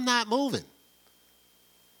 I'm not moving.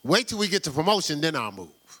 Wait till we get the promotion, then I'll move.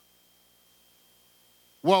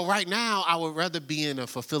 Well, right now, I would rather be in a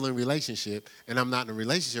fulfilling relationship, and I'm not in a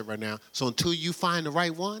relationship right now. So until you find the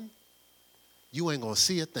right one, you ain't going to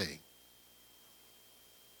see a thing.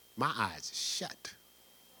 My eyes are shut.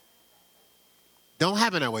 Don't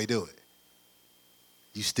happen that way, do it.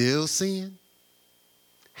 You still seeing?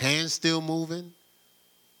 Hands still moving?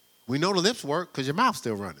 We know the lips work because your mouth's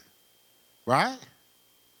still running, right?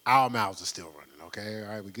 Our mouths are still running, okay?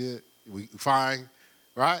 All right, we good? We fine,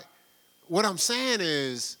 right? What I'm saying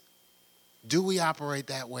is, do we operate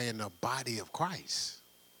that way in the body of Christ?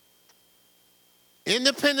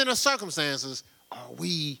 Independent of circumstances, are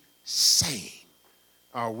we sane?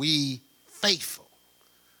 Are we faithful?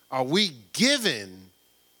 Are we giving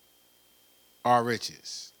our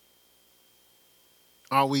riches?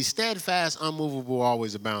 Are we steadfast, unmovable,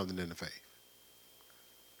 always abounding in the faith?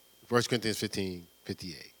 1 Corinthians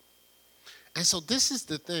 15:58. And so this is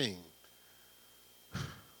the thing.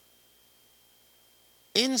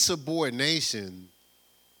 Insubordination,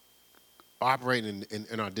 operating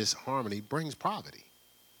in our disharmony, brings poverty.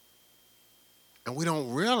 And we don't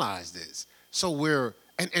realize this. So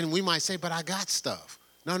and we might say, but I got stuff.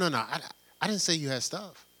 No. I didn't say you had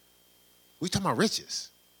stuff. We talking about riches.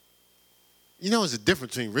 You know there's a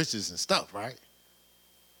difference between riches and stuff, right?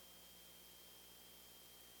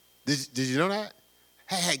 Did you know that?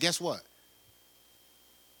 Hey, guess what?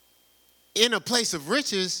 In a place of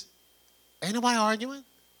riches, ain't nobody arguing.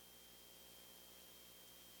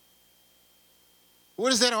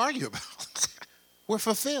 What is there to argue about? We're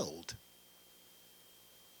fulfilled.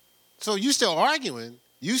 So you still arguing,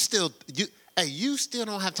 you still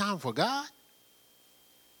don't have time for God?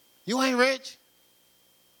 You ain't rich?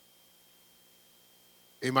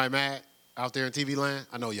 Anybody mad out there in TV land?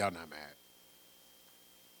 I know y'all not mad.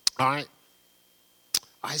 All right?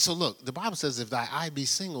 All right, so look, the Bible says if thy eye be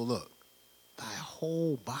single, look, thy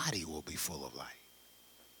whole body will be full of light.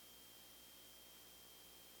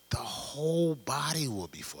 The whole body will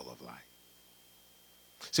be full of light.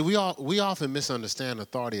 See, we often misunderstand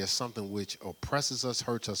authority as something which oppresses us,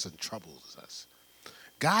 hurts us, and troubles us.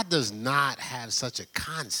 God does not have such a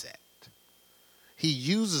concept. He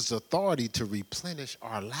uses authority to replenish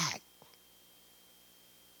our lack.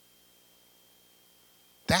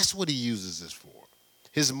 That's what he uses this for.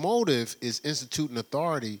 His motive is instituting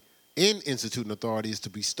authority is to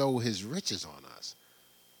bestow his riches on us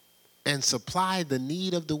and supply the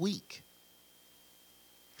need of the weak.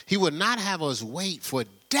 He would not have us wait for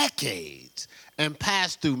decades and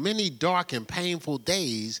pass through many dark and painful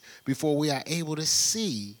days before we are able to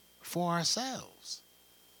see for ourselves.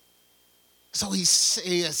 So he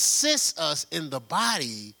assists us in the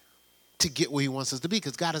body to get where he wants us to be,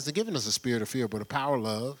 because God hasn't given us a spirit of fear, but a power of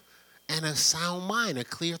love and a sound mind, a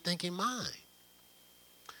clear thinking mind.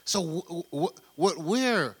 So what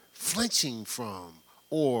we're flinching from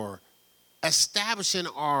or establishing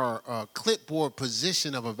our clipboard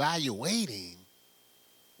position of evaluating,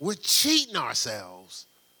 we're cheating ourselves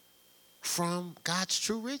from God's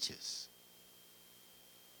true riches.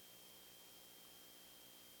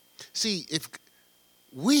 See, if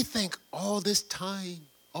we think all this time,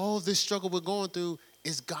 all this struggle we're going through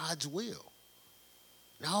is God's will.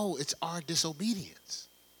 No, it's our disobedience.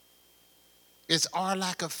 It's our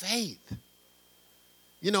lack of faith.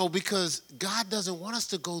 You know, because God doesn't want us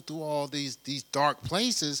to go through all these dark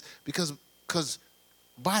places, because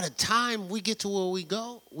by the time we get to where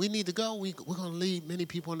we need to go, we're going to leave many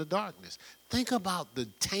people in the darkness. Think about the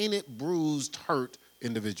tainted, bruised, hurt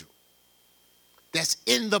individual that's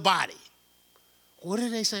in the body. What are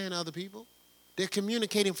they saying to other people? They're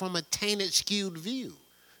communicating from a tainted, skewed view.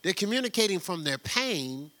 They're communicating from their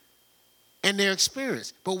pain and their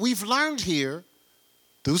experience. But we've learned here,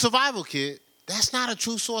 through Survival Kit, that's not a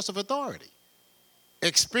true source of authority.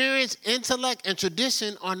 Experience, intellect, and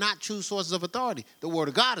tradition are not true sources of authority. The Word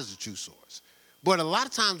of God is the true source. But a lot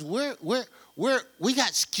of times we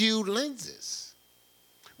got skewed lenses.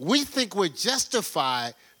 We think we're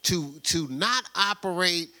justified to not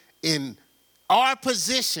operate in our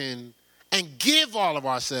position and give all of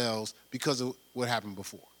ourselves because of what happened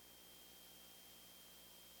before.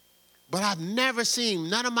 But I've never seen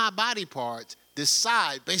none of my body parts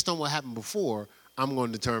decide, based on what happened before, I'm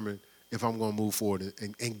going to determine if I'm going to move forward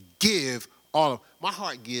and give all of. My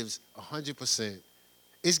heart gives 100%.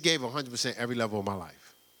 It's gave 100% every level of my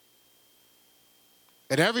life.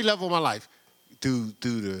 At every level of my life, through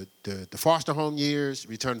the foster home years,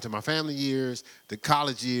 returning to my family years, the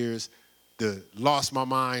college years, the lost my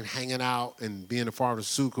mind hanging out and being a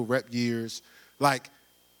pharmaceutical rep years,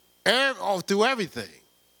 through everything.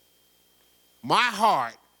 My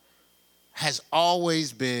heart has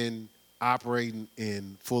always been operating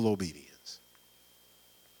in full obedience.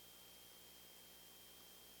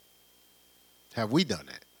 Have we done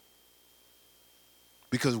that?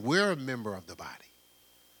 Because we're a member of the body.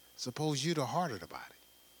 Suppose you're the heart of the body.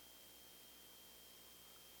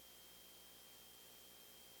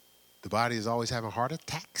 The body is always having heart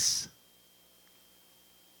attacks.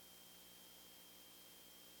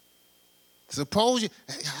 Suppose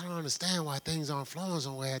I don't understand why things aren't flowing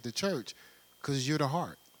somewhere at the church, because you're the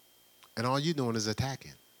heart. And all you're doing is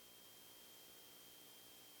attacking.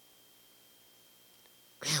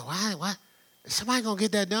 Man, why? Is somebody going to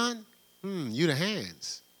get that done? You the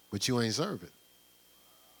hands, but you ain't serving.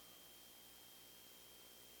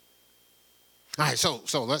 All right, so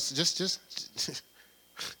let's just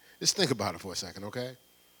think about it for a second, okay?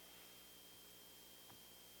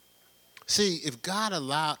 See, if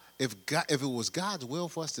it was God's will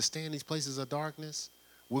for us to stay in these places of darkness,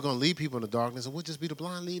 we're going to lead people in the darkness and we'll just be the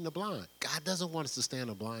blind leading the blind. God doesn't want us to stay in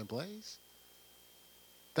a blind place.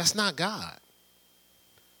 That's not God.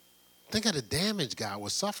 Think of the damage God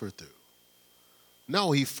would suffer through.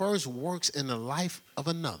 No, he first works in the life of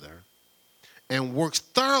another and works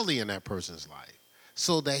thoroughly in that person's life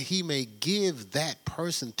so that he may give that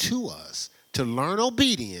person to us to learn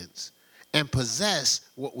obedience and possess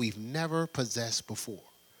what we've never possessed before.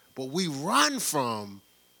 But we run from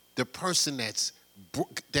the person that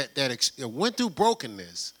went through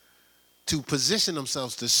brokenness to position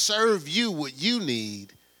themselves to serve you what you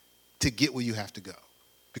need to get where you have to go.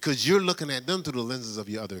 Because you're looking at them through the lenses of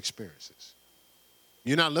your other experiences.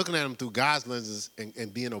 You're not looking at them through God's lenses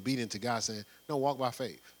and being obedient to God, saying, no, walk by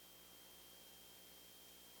faith.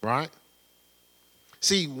 Right?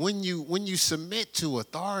 See, when you submit to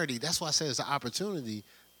authority, that's why I say it's an opportunity,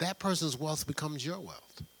 that person's wealth becomes your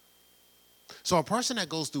wealth. So a person that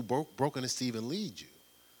goes through brokenness to even lead you,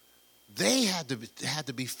 they had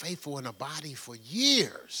to be faithful in a body for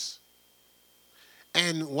years.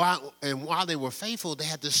 And while they were faithful, they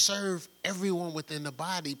had to serve everyone within the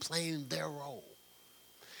body playing their role.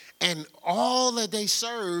 And all that they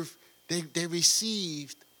served, they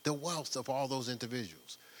received the wealth of all those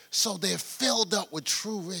individuals. So they're filled up with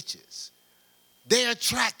true riches. They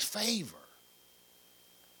attract favor.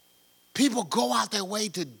 People go out their way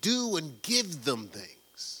to do and give them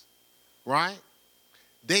things, right?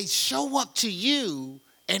 They show up to you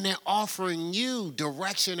and they're offering you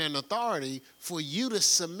direction and authority for you to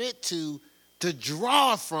submit to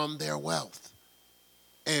draw from their wealth.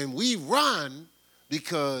 And we run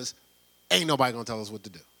because ain't nobody gonna tell us what to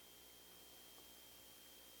do.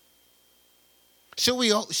 Should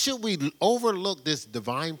we overlook this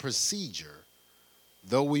divine procedure?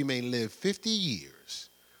 Though we may live 50 years,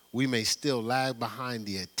 we may still lag behind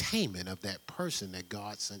the attainment of that person that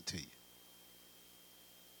God sent to you.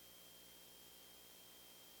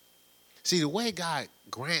 See, the way God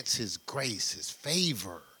grants his grace, his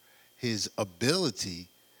favor, his ability,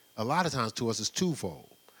 a lot of times to us is twofold.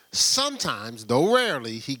 Sometimes, though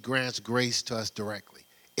rarely, he grants grace to us directly.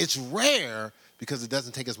 It's rare because it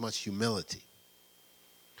doesn't take as much humility.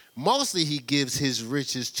 Mostly he gives his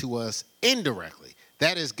riches to us indirectly.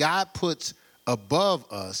 That is, God puts above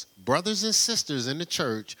us brothers and sisters in the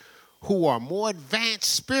church who are more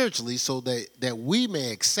advanced spiritually so that we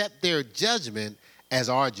may accept their judgment as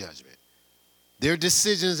our judgment. Their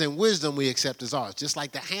decisions and wisdom we accept as ours, just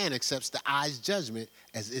like the hand accepts the eye's judgment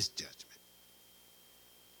as its judgment.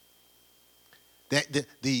 That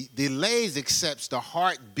the legs accepts the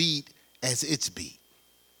heartbeat as its beat.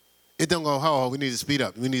 It don't go, oh, we need to speed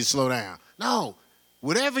up. We need to slow down. No,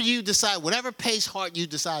 whatever you decide, whatever pace heart you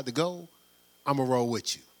decide to go, I'm going to roll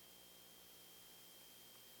with you.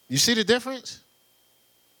 You see the difference?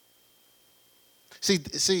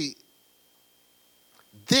 See,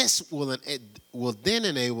 this will then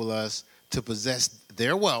enable us to possess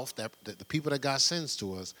their wealth, the people that God sends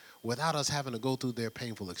to us, without us having to go through their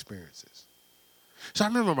painful experiences. So I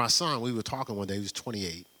remember my son, we were talking one day, he was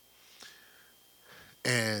 28.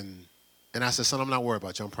 And I said, son, I'm not worried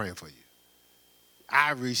about you. I'm praying for you.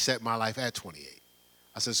 I reset my life at 28.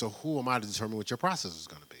 I said, so who am I to determine what your process is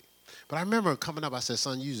going to be? But I remember coming up, I said,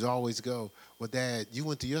 son, you used to always go, well, Dad, you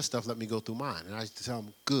went through your stuff, let me go through mine. And I used to tell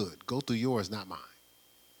him, good, go through yours, not mine.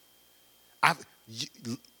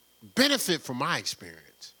 Benefit from my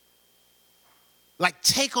experience. Like,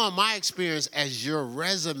 take on my experience as your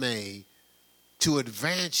resume to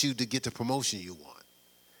advance you to get the promotion you want.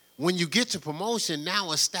 When you get to promotion,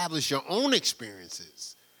 now establish your own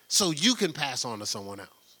experiences so you can pass on to someone else.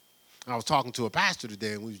 I was talking to a pastor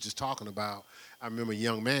today, and we were just talking about, I remember a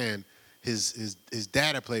young man, his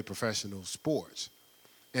dad had played professional sports.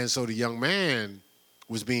 And so the young man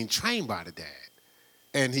was being trained by the dad.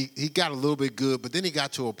 And he got a little bit good, but then he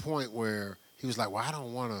got to a point where he was like, well, I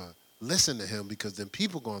don't want to listen to him because then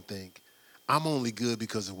people are going to think I'm only good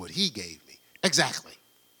because of what he gave me. Exactly.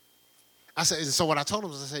 I said, and so what I told him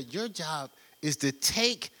was, I said, your job is to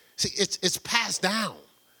it's passed down.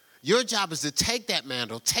 Your job is to take that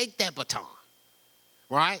mantle, take that baton,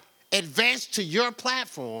 right? Advance to your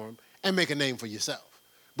platform and make a name for yourself.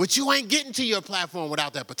 But you ain't getting to your platform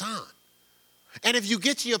without that baton. And if you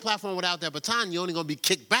get to your platform without that baton, you're only going to be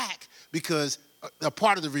kicked back because a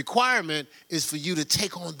part of the requirement is for you to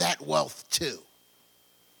take on that wealth too.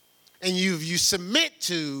 And you submit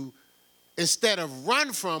to, instead of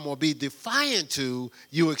run from or be defiant to,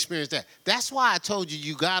 you experience that. That's why I told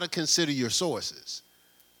you got to consider your sources.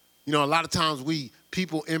 You know, a lot of times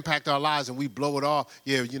people impact our lives and we blow it off.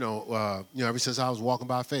 Yeah, ever since I was walking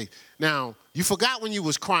by faith. Now, you forgot when you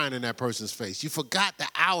was crying in that person's face. You forgot the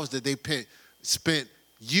hours that they spent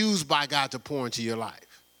used by God to pour into your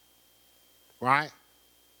life. Right?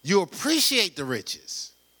 You appreciate the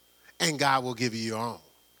riches, and God will give you your own.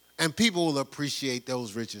 And people will appreciate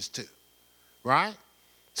those riches too. Right?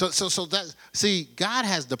 So God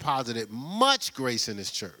has deposited much grace in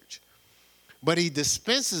his church. But he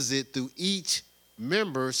dispenses it through each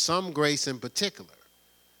member, some grace in particular,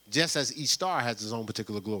 just as each star has its own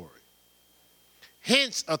particular glory.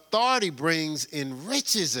 Hence, authority brings in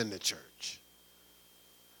riches in the church.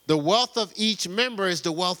 The wealth of each member is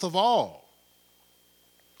the wealth of all.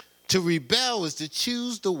 To rebel is to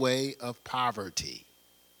choose the way of poverty.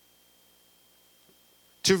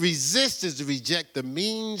 To resist is to reject the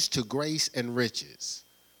means to grace and riches.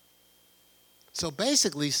 So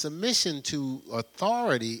basically, submission to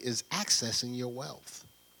authority is accessing your wealth.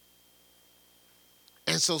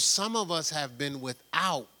 And so some of us have been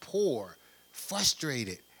without, poor,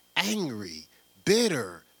 frustrated, angry,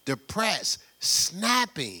 bitter, depressed,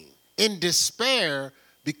 snapping, in despair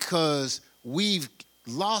because we've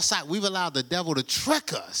lost sight. We've allowed the devil to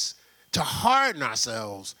trick us, to harden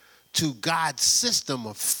ourselves to God's system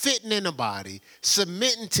of fitting in the body,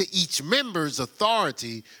 submitting to each member's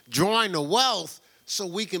authority, drawing the wealth so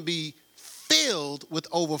we can be filled with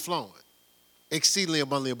overflowing, exceedingly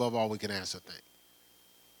abundantly above all we can ask or think.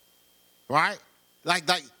 Right? Like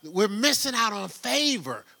we're missing out on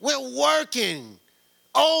favor. We're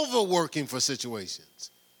overworking for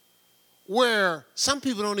situations where some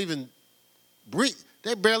people don't even breathe.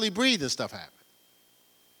 They barely breathe and stuff happens.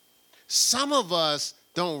 Some of us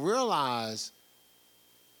don't realize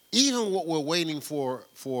even what we're waiting for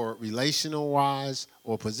relational-wise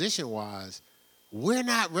or position-wise, we're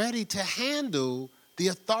not ready to handle the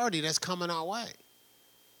authority that's coming our way.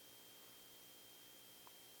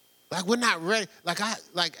 Like we're not ready.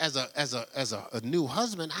 As a new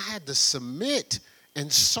husband, I had to submit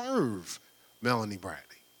and serve Melanie Bradley.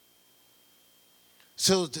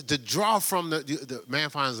 So to draw from the man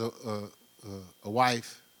finds a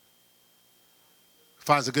wife,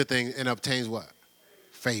 finds a good thing and obtains what?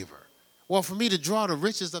 Favor. Well, for me to draw the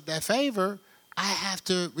riches of that favor, I have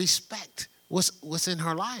to respect what's in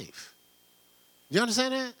her life. You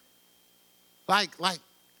understand that?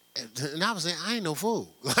 And I was saying, I ain't no fool.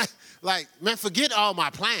 Man, forget all my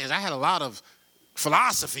plans. I had a lot of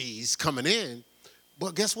philosophies coming in,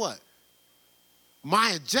 but guess what?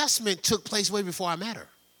 My adjustment took place way before I met her.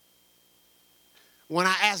 When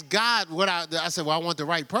I asked God I said, well, I want the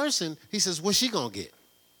right person. He says, what's she going to get?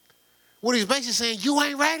 What he's basically saying, you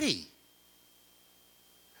ain't ready.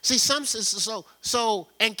 See,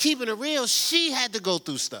 and keeping it real, she had to go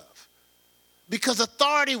through stuff because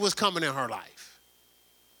authority was coming in her life.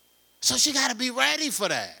 So she got to be ready for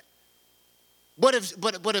that. But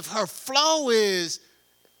if her flow is,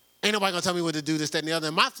 ain't nobody going to tell me what to do, this, that, and the other,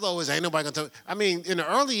 and my flow is, ain't nobody going to tell me. I mean, in the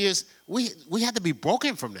early years, we had to be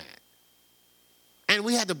broken from that. And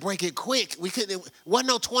we had to break it quick. It wasn't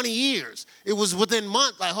no 20 years. It was within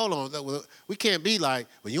months. Like, hold on. We can't be like,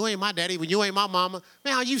 well, you ain't my daddy. Well, you ain't my mama.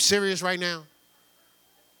 Man, are you serious right now?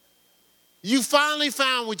 You finally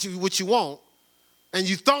found what you want, and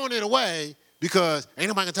you throwing it away because ain't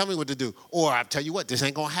nobody gonna tell me what to do. Or I tell you what, this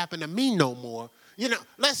ain't gonna happen to me no more.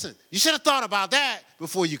 Listen, you should have thought about that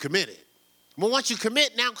before you committed. But once you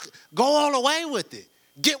commit, now go all the way with it.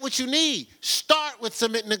 Get what you need. Start with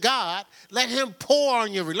submitting to God. Let him pour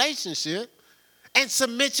on your relationship and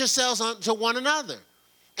submit yourselves to one another.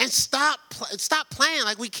 And stop playing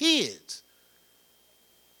like we kids.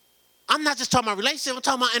 I'm not just talking about relationship. I'm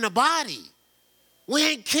talking about in the body. We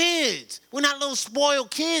ain't kids. We're not little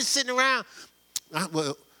spoiled kids sitting around.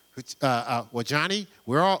 Well, Johnny,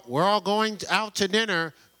 we're all going out to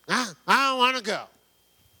dinner. I don't want to go.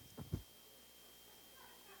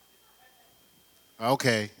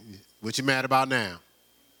 Okay, what you mad about now?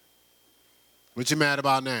 What you mad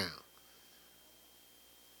about now?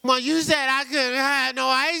 Well, you said I couldn't have no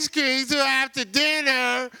ice cream till after dinner,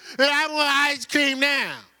 and I want ice cream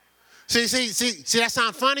now. See, that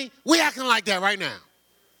sound funny? We acting like that right now.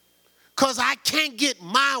 Because I can't get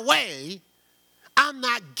my way, I'm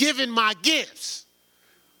not giving my gifts.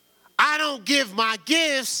 I don't give my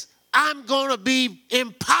gifts, I'm going to be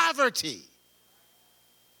in poverty.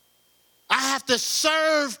 I have to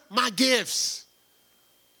serve my gifts.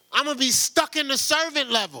 I'm going to be stuck in the servant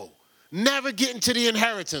level, never getting to the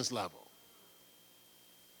inheritance level.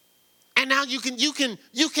 And now you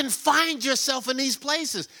can find yourself in these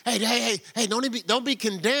places. Hey, don't be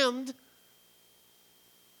condemned.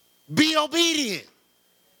 Be obedient.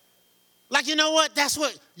 Like, you know what? That's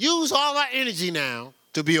what, use all our energy now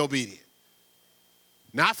to be obedient.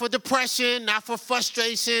 Not for depression, not for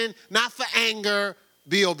frustration, not for anger.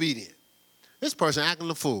 Be obedient. This person acting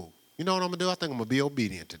a fool. You know what I'm going to do? I think I'm going to be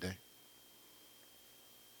obedient today.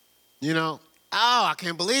 You know? Oh, I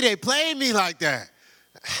can't believe they played me like that.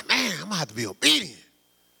 Man, I'm going to have to be obedient.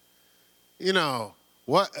 You know,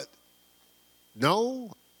 what?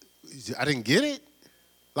 No, I didn't get it.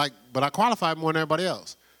 Like, but I qualified more than everybody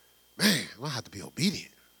else. Man, I'm going to have to be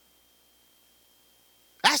obedient.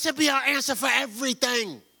 That should be our answer for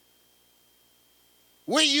everything.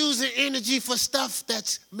 We're using energy for stuff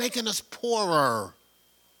that's making us poorer,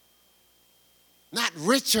 not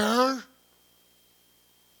richer.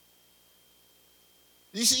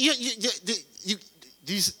 You see,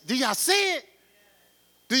 do y'all see it?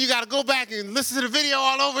 Do you got to go back and listen to the video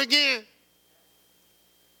all over again?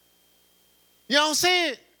 You don't see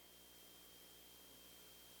it?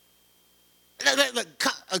 Look,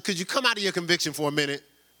 could you come out of your conviction for a minute?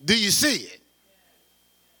 Do you see it?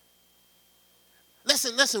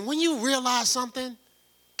 Listen, when you realize something,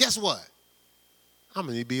 guess what? I'm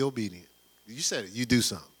going to be obedient. You said it. You do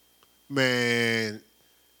something. Man,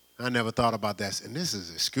 I never thought about that. And this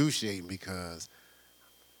is excruciating because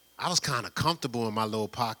I was kind of comfortable in my little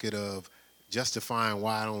pocket of justifying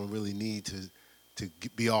why I don't really need to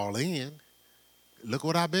be all in. Look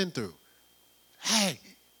what I've been through. Hey,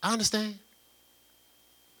 I understand.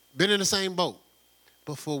 Been in the same boat.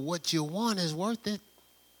 But for what you want is worth it.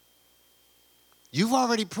 You've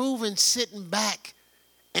already proven sitting back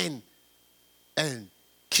and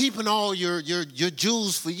keeping all your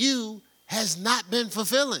jewels for you has not been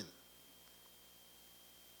fulfilling.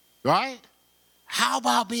 Right? How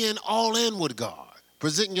about being all in with God?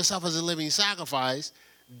 Presenting yourself as a living sacrifice,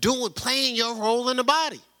 playing your role in the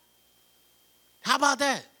body. How about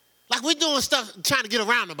that? Like we're doing stuff trying to get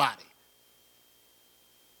around the body.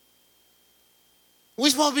 We're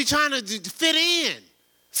supposed to be trying to fit in,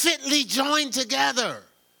 fitly joined together.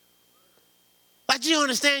 Like you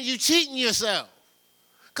understand, you cheating yourself.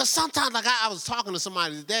 Because sometimes, like I was talking to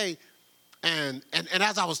somebody today, and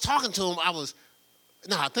as I was talking to him, I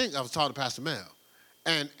think I was talking to Pastor Mel.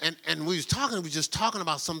 And we were just talking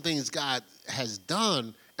about some things God has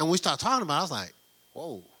done, and we started talking about it, I was like,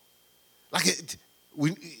 whoa.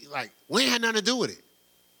 We ain't had nothing to do with it.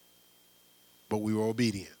 But we were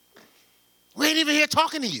obedient. We ain't even here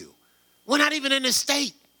talking to you. We're not even in this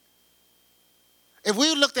state. If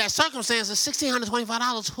we looked at circumstances,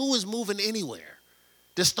 $1,625, who is moving anywhere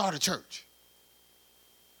to start a church?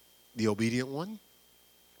 The obedient one?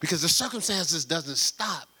 Because the circumstances doesn't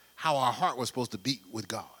stop how our heart was supposed to beat with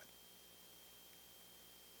God.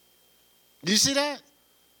 Do you see that?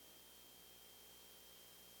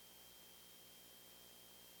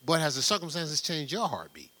 But has the circumstances changed your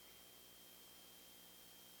heartbeat?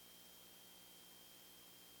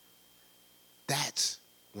 That's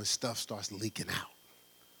when stuff starts leaking out.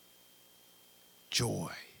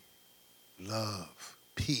 Joy, love,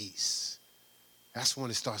 peace. That's when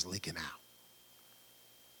it starts leaking out.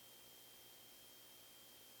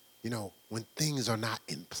 You know, when things are not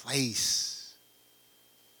in place,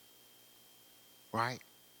 right?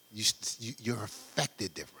 You're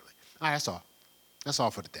affected differently. All right, that's all. That's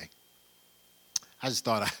all for today. I just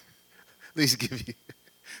thought I'd at least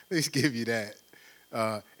give you that.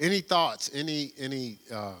 Any thoughts? Anything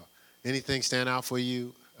stand out for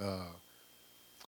you?